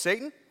follow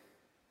Satan,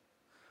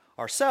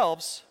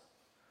 ourselves,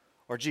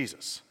 or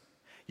Jesus.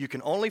 You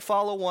can only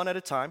follow one at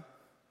a time.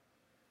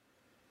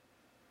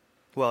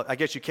 Well, I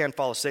guess you can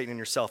follow Satan and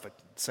yourself at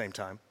the same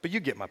time, but you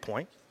get my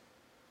point.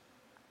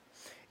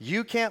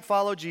 You can't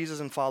follow Jesus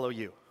and follow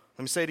you.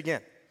 Let me say it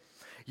again.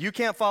 You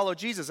can't follow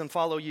Jesus and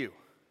follow you.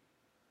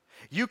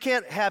 You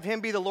can't have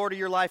him be the Lord of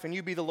your life and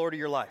you be the Lord of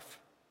your life.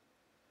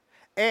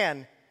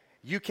 And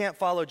you can't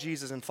follow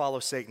Jesus and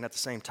follow Satan at the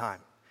same time.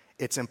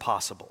 It's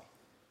impossible.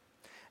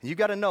 And you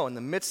got to know, in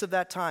the midst of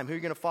that time, who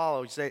you're going to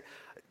follow. You say,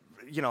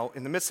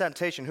 in the midst of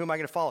temptation, who am I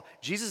going to follow?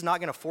 Jesus is not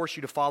going to force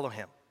you to follow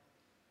him.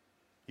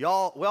 We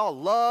all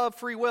love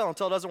free will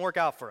until it doesn't work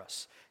out for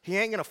us. He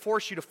ain't going to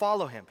force you to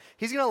follow him.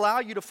 He's going to allow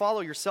you to follow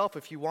yourself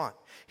if you want.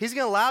 He's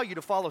going to allow you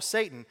to follow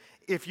Satan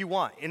if you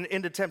want,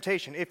 into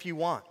temptation if you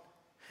want.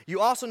 You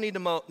also need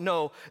to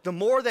know the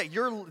more that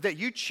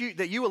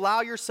you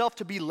allow yourself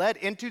to be led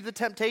into the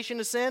temptation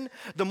to sin,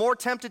 the more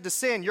tempted to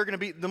sin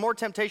the more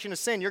temptation to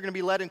sin you're going to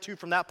be led into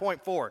from that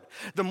point forward.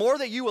 The more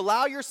that you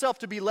allow yourself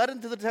to be led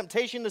into the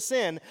temptation to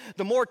sin,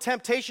 the more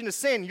temptation to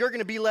sin you're going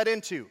to be led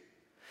into.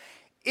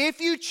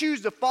 If you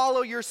choose to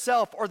follow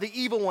yourself or the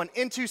evil one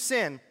into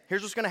sin,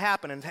 here's what's going to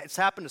happen, and it's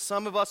happened to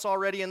some of us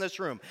already in this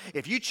room.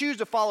 If you choose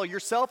to follow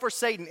yourself or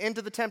Satan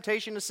into the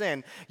temptation to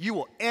sin, you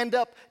will end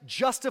up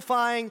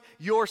justifying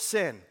your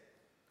sin.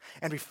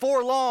 And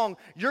before long,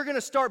 you're going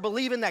to start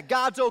believing that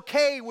God's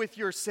okay with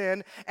your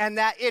sin and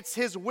that it's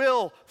his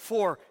will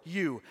for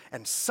you.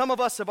 And some of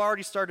us have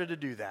already started to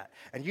do that.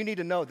 And you need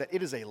to know that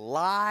it is a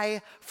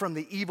lie from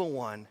the evil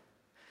one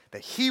that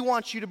he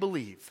wants you to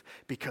believe,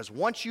 because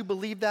once you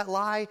believe that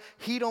lie,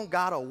 he don't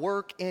gotta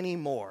work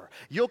anymore.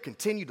 You'll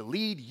continue to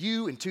lead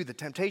you into the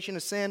temptation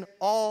of sin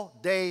all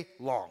day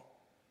long.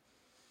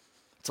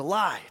 It's a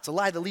lie. It's a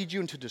lie that leads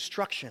you into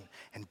destruction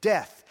and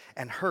death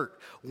and hurt.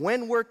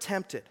 When we're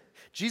tempted,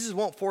 Jesus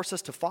won't force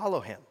us to follow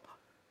him.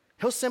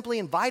 He'll simply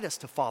invite us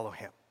to follow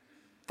him.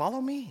 Follow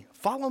me,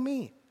 follow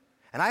me.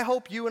 And I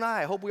hope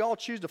we all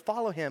choose to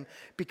follow him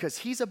because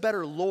he's a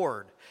better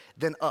Lord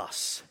than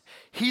us.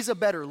 He's a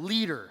better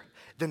leader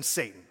than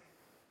Satan.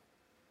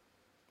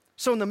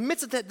 So in the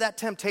midst of that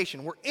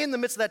temptation, we're in the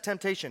midst of that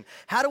temptation.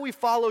 How do we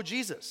follow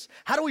Jesus?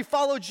 How do we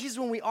follow Jesus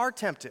when we are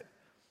tempted?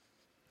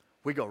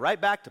 We go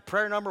right back to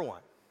prayer number 1.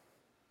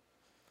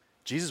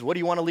 Jesus, what do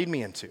you want to lead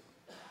me into?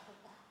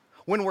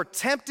 When we're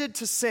tempted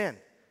to sin,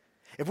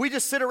 if we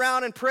just sit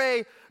around and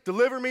pray,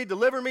 deliver me,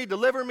 deliver me,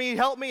 deliver me,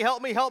 help me,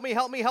 help me, help me,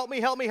 help me, help me,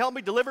 help me, help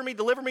me, deliver me,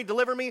 deliver me,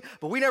 deliver me,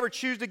 but we never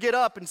choose to get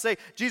up and say,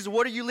 Jesus,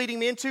 what are you leading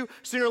me into?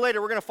 Sooner or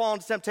later, we're going to fall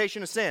into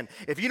temptation to sin.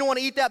 If you don't want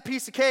to eat that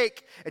piece of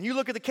cake, and you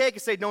look at the cake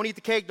and say, don't eat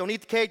the cake, don't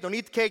eat the cake, don't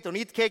eat the cake, don't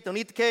eat the cake, don't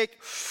eat the cake,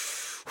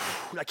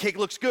 that cake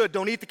looks good,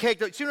 don't eat the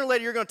cake. Sooner or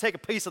later, you're going to take a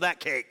piece of that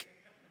cake.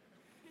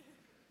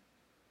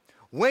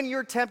 When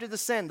you're tempted to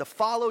sin, the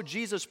follow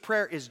Jesus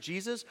prayer is,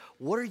 Jesus,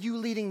 what are you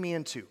leading me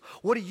into?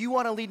 What do you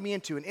want to lead me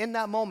into? And in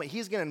that moment,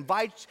 he's going to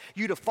invite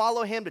you to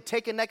follow him, to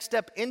take a next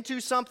step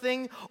into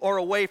something or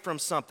away from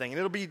something. And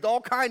it'll be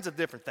all kinds of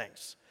different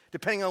things,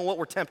 depending on what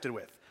we're tempted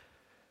with.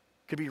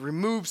 It could be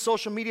remove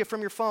social media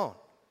from your phone.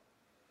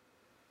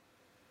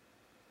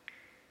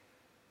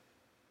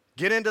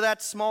 Get into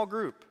that small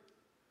group.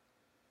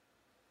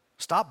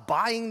 Stop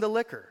buying the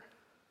liquor.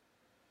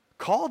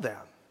 Call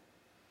them.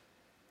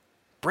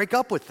 Break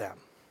up with them.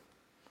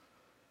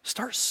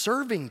 Start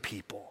serving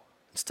people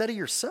instead of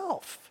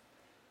yourself.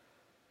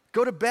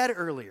 Go to bed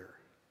earlier.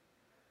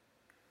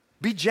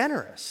 Be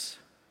generous.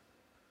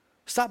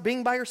 Stop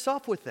being by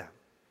yourself with them.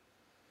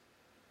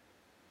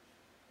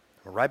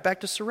 We're right back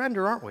to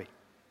surrender, aren't we?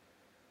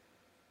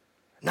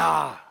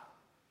 Nah,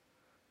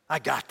 I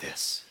got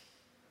this.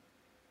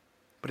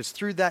 But it's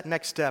through that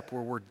next step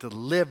where we're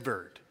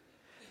delivered,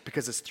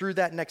 because it's through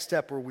that next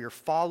step where we're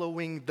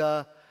following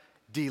the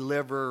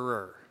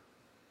deliverer.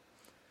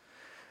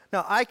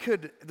 Now,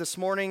 this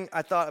morning,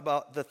 I thought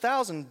about the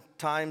 1,000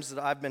 times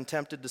that I've been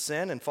tempted to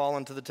sin and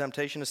fallen to the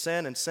temptation to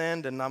sin and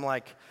sinned, and I'm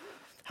like,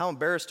 how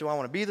embarrassed do I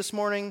want to be this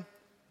morning?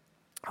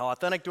 How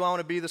authentic do I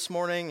want to be this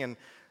morning? And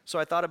so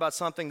I thought about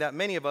something that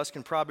many of us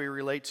can probably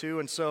relate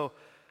to, and so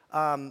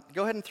go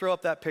ahead and throw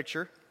up that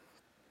picture.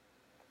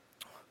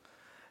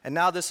 And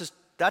now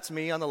that's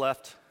me on the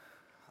left.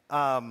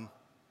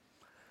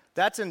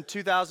 That's in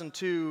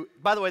 2002.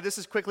 By the way, this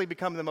is quickly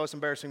becoming the most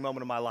embarrassing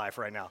moment of my life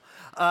right now.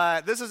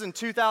 This is in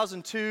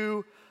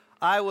 2002.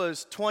 I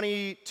was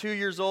 22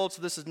 years old,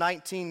 so this is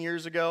 19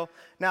 years ago.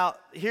 Now,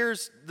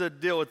 here's the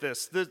deal with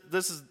this.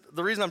 This is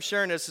the reason I'm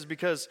sharing this is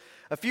because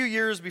a few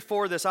years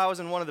before this, I was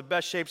in one of the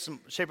best shape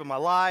of my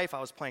life. I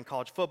was playing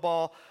college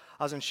football.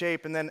 I was in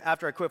shape, and then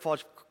after I quit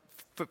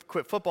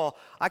football,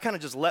 I kind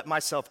of just let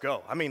myself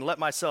go. I mean,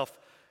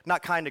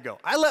 not kind of go.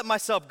 I let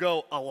myself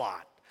go a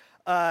lot.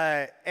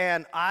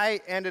 And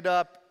I ended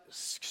up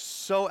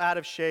so out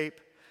of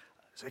shape,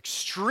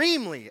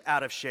 extremely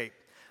out of shape,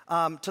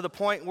 to the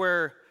point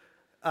where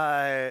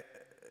I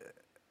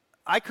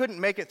couldn't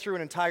make it through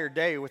an entire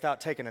day without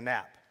taking a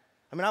nap.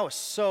 I mean, I was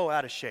so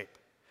out of shape.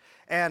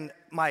 And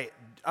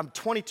I'm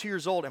 22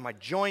 years old, and my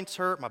joints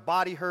hurt, my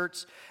body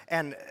hurts,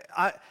 and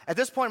at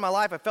this point in my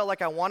life, I felt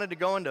like I wanted to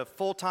go into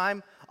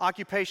full-time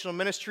occupational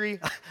ministry.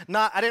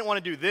 I didn't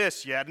want to do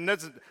this yet, and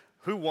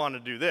who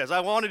wanted to do this? I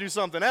wanted to do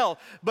something else,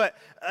 but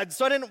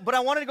I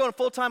wanted to go in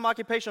full-time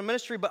occupational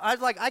ministry, but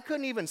I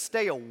couldn't even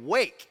stay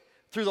awake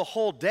through the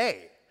whole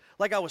day.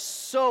 Like I was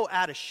so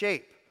out of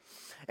shape.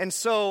 And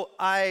so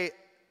I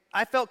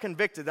felt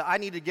convicted that I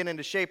needed to get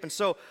into shape. And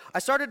so I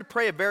started to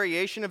pray a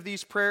variation of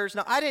these prayers.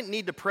 Now, I didn't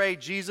need to pray,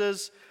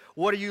 Jesus,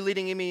 what are you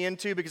leading me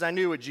into? Because I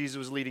knew what Jesus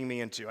was leading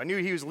me into. I knew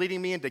he was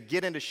leading me in to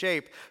get into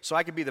shape so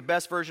I could be the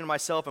best version of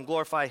myself and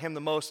glorify him the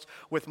most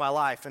with my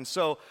life. And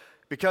so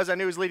because I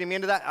knew he was leading me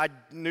into that, I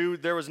knew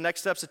there was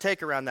next steps to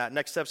take around that,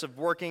 next steps of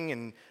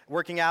working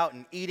out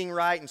and eating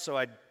right. And so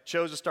I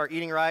chose to start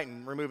eating right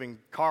and removing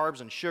carbs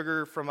and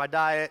sugar from my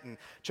diet, and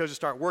chose to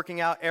start working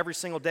out every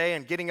single day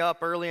and getting up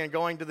early and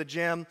going to the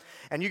gym.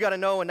 And you got to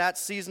know, in that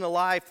season of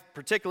life,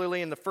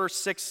 particularly in the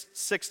first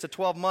six to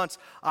 12 months,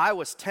 I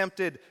was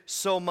tempted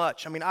so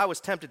much. I mean, I was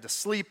tempted to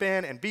sleep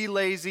in and be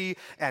lazy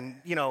and,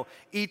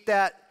 eat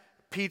that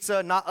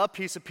pizza, not a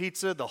piece of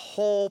pizza, the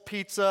whole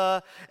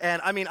pizza. And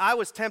I mean, I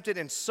was tempted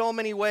in so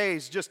many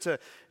ways just to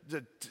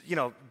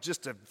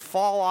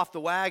fall off the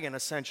wagon,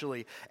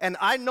 essentially. And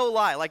I no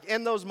lie, like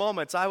in those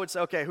moments, I would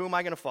say, okay, who am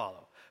I going to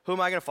follow? Who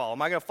am I going to follow?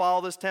 Am I going to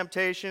follow this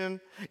temptation?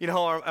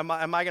 Or am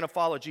I going to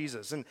follow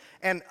Jesus? And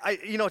I,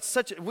 it's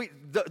such,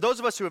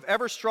 those of us who have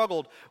ever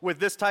struggled with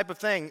this type of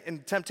thing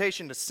and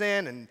temptation to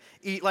sin and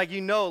eat,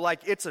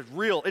 it's a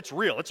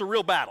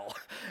real battle.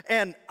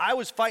 And I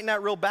was fighting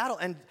that real battle,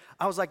 and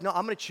I was like, no,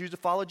 I'm going to choose to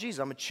follow Jesus.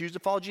 I'm going to choose to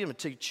follow Jesus. I'm going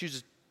to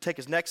choose to take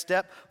his next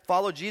step,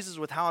 follow Jesus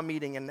with how I'm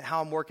eating and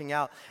how I'm working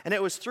out. And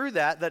it was through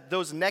that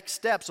those next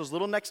steps, those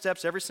little next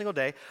steps every single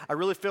day, I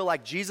really feel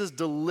like Jesus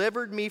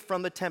delivered me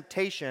from the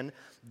temptation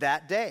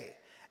that day.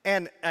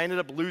 And I ended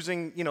up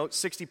losing,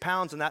 60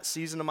 pounds in that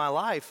season of my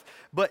life.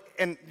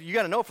 And you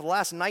got to know, for the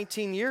last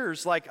 19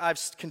 years, like, I've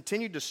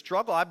continued to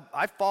struggle.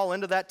 I fall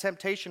into that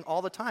temptation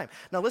all the time.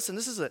 Now, listen,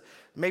 this is a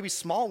maybe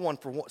small one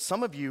for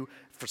some of you.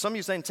 For some of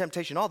you saying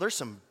temptation, there's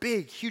some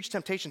big, huge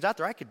temptations out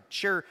there. I could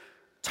share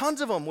tons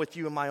of them with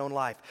you in my own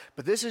life.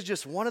 But this is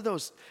just one of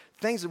those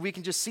things that we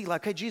can just see,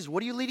 like, hey, Jesus,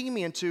 what are you leading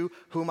me into?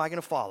 Who am I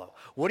going to follow?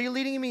 What are you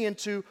leading me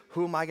into?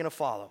 Who am I going to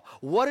follow?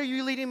 What are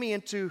you leading me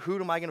into? Who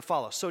am I going to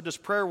follow? So does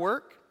prayer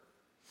work?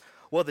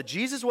 Well, the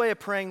Jesus way of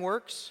praying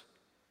works.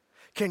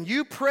 Can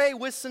you pray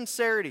with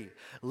sincerity?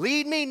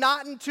 Lead me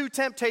not into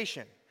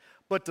temptation,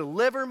 but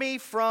deliver me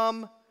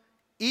from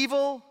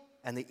evil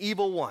and the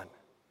evil one.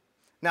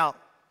 Now,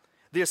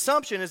 the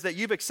assumption is that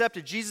you've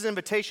accepted Jesus'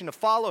 invitation to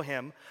follow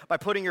him by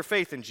putting your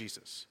faith in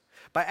Jesus,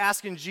 by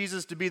asking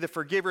Jesus to be the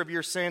forgiver of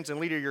your sins and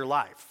leader of your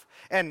life.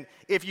 And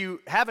if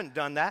you haven't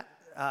done that,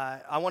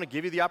 I want to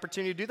give you the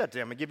opportunity to do that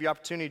today. I'm going to give you the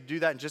opportunity to do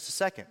that in just a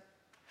second.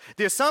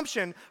 The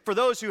assumption for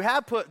those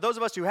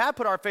of us who have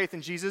put our faith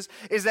in Jesus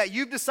is that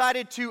you've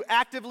decided to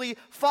actively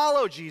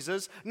follow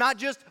Jesus, not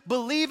just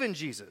believe in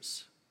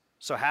Jesus.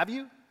 So have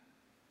you?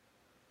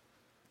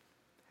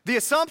 The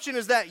assumption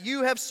is that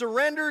you have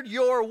surrendered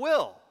your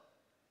will.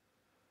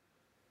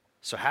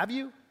 So have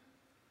you?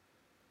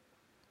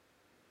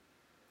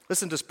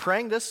 Listen, does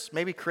praying this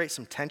maybe create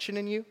some tension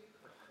in you?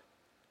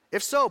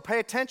 If so, pay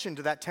attention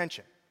to that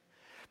tension,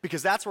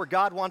 because that's where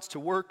God wants to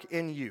work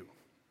in you.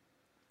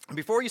 And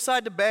before you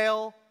decide to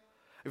bail,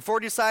 before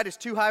you decide it's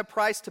too high a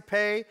price to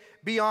pay,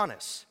 be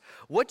honest.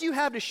 What do you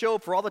have to show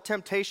for all the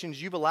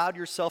temptations you've allowed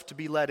yourself to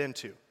be led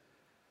into?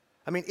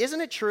 I mean, isn't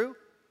it true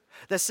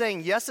that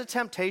saying yes to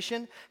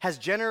temptation has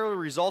generally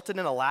resulted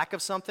in a lack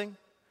of something?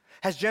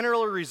 Has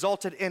generally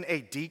resulted in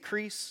a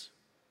decrease?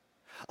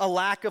 A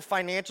lack of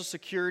financial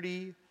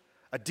security,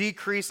 a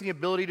decrease in the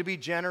ability to be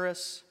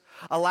generous,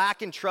 a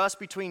lack in trust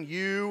between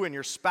you and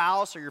your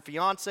spouse or your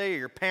fiance or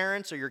your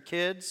parents or your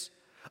kids,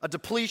 a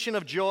depletion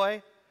of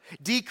joy,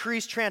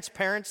 decreased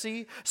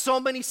transparency, so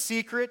many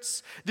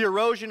secrets, the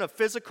erosion of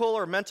physical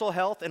or mental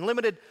health, and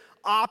limited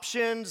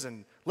options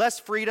and less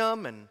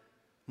freedom and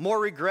more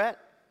regret.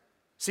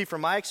 See,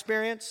 from my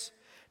experience,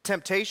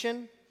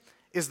 temptation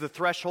is the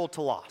threshold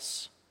to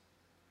loss.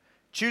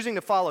 Choosing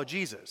to follow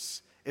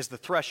Jesus is the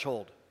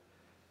threshold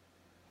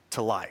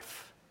to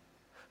life.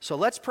 So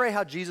let's pray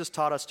how Jesus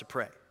taught us to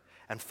pray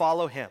and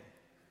follow him,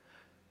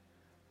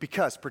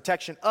 because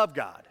protection of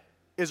God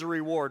is a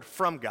reward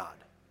from God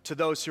to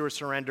those who are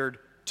surrendered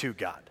to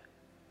God.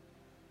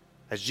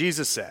 As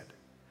Jesus said,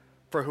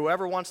 for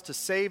whoever wants to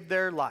save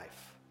their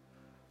life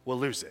will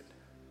lose it,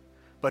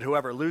 but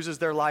whoever loses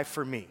their life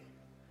for me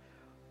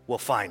will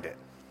find it.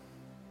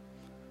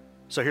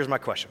 So here's my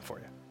question for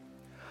you.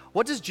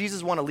 What does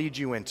Jesus want to lead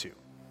you into?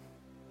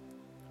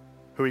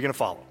 Who are you going to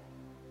follow?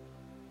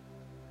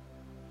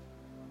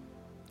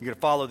 You going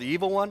to follow the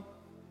evil one?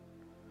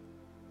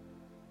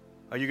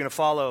 Are you going to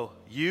follow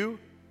you,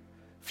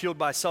 fueled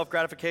by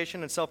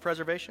self-gratification and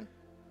self-preservation?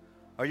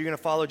 Are you going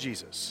to follow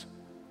Jesus?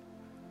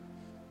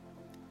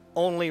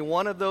 Only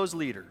one of those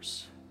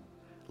leaders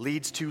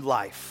leads to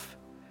life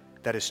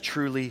that is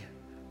truly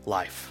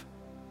life.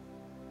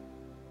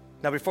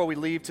 Now, before we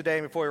leave today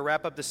and before we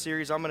wrap up the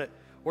series, we're going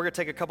to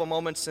take a couple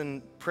moments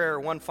in prayer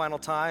one final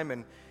time,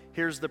 and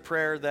here's the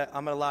prayer that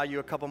I'm going to allow you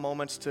a couple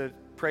moments to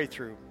pray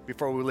through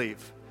before we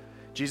leave.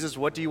 Jesus,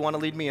 what do you want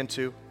to lead me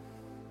into?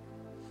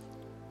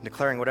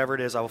 Declaring whatever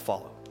it is, I will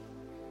follow.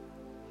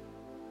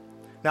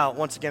 Now,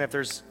 once again, if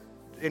there's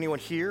anyone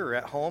here or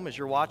at home as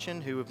you're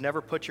watching who have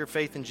never put your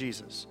faith in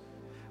Jesus,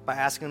 by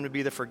asking him to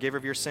be the forgiver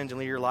of your sins and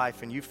lead your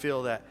life, and you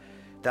feel that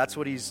that's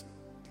what he's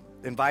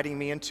inviting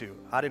me into,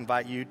 I'd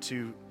invite you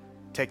to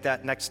take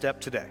that next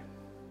step today.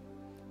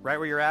 Right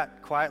where you're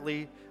at,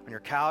 quietly on your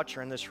couch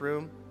or in this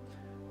room,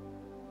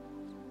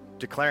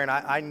 declaring,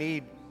 I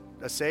need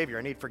a Savior.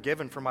 I need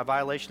forgiven for my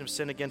violation of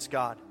sin against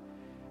God.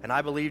 And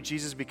I believe,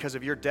 Jesus, because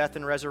of your death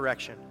and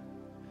resurrection,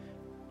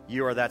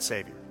 you are that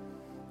Savior.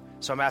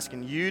 So I'm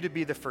asking you to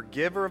be the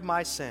forgiver of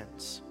my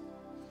sins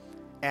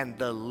and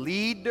the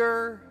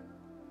leader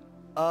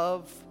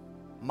of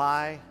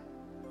my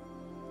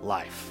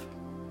life.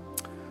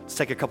 Let's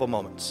take a couple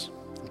moments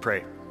and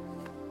pray.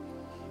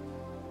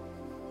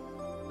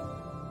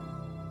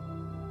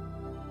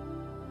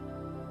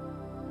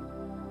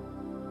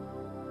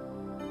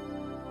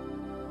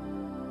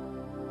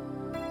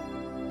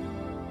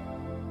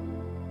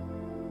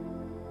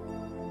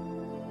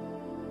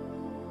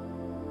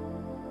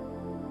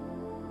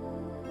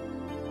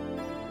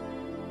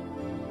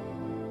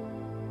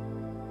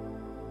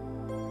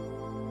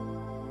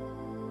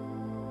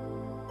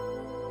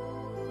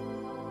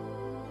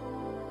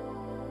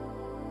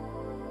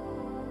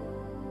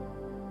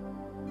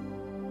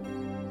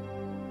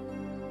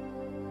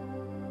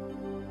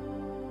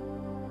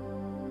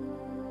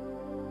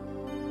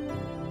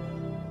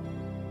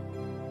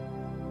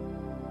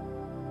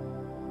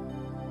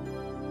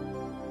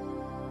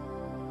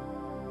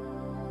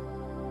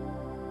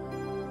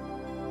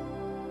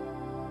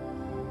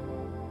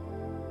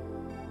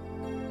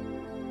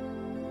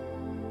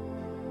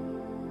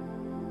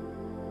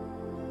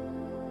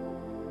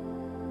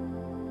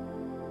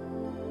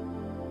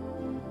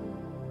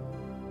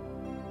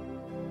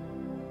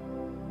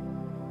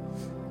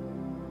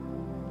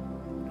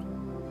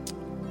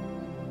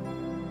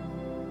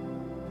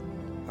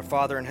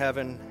 Father in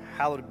heaven,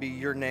 hallowed be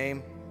your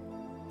name.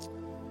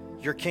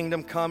 Your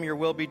kingdom come, your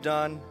will be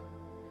done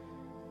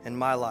in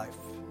my life.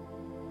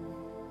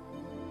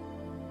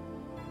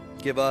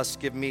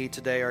 Give me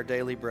today our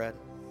daily bread.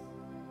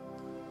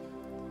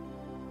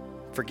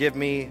 Forgive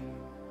me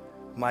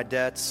my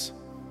debts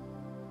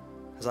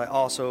as I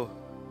also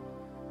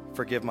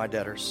forgive my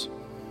debtors.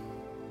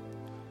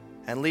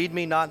 And lead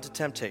me not into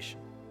temptation,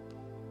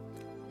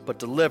 but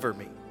deliver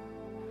me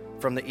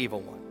from the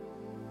evil one.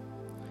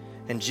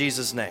 In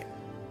Jesus' name,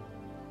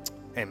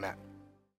 amen.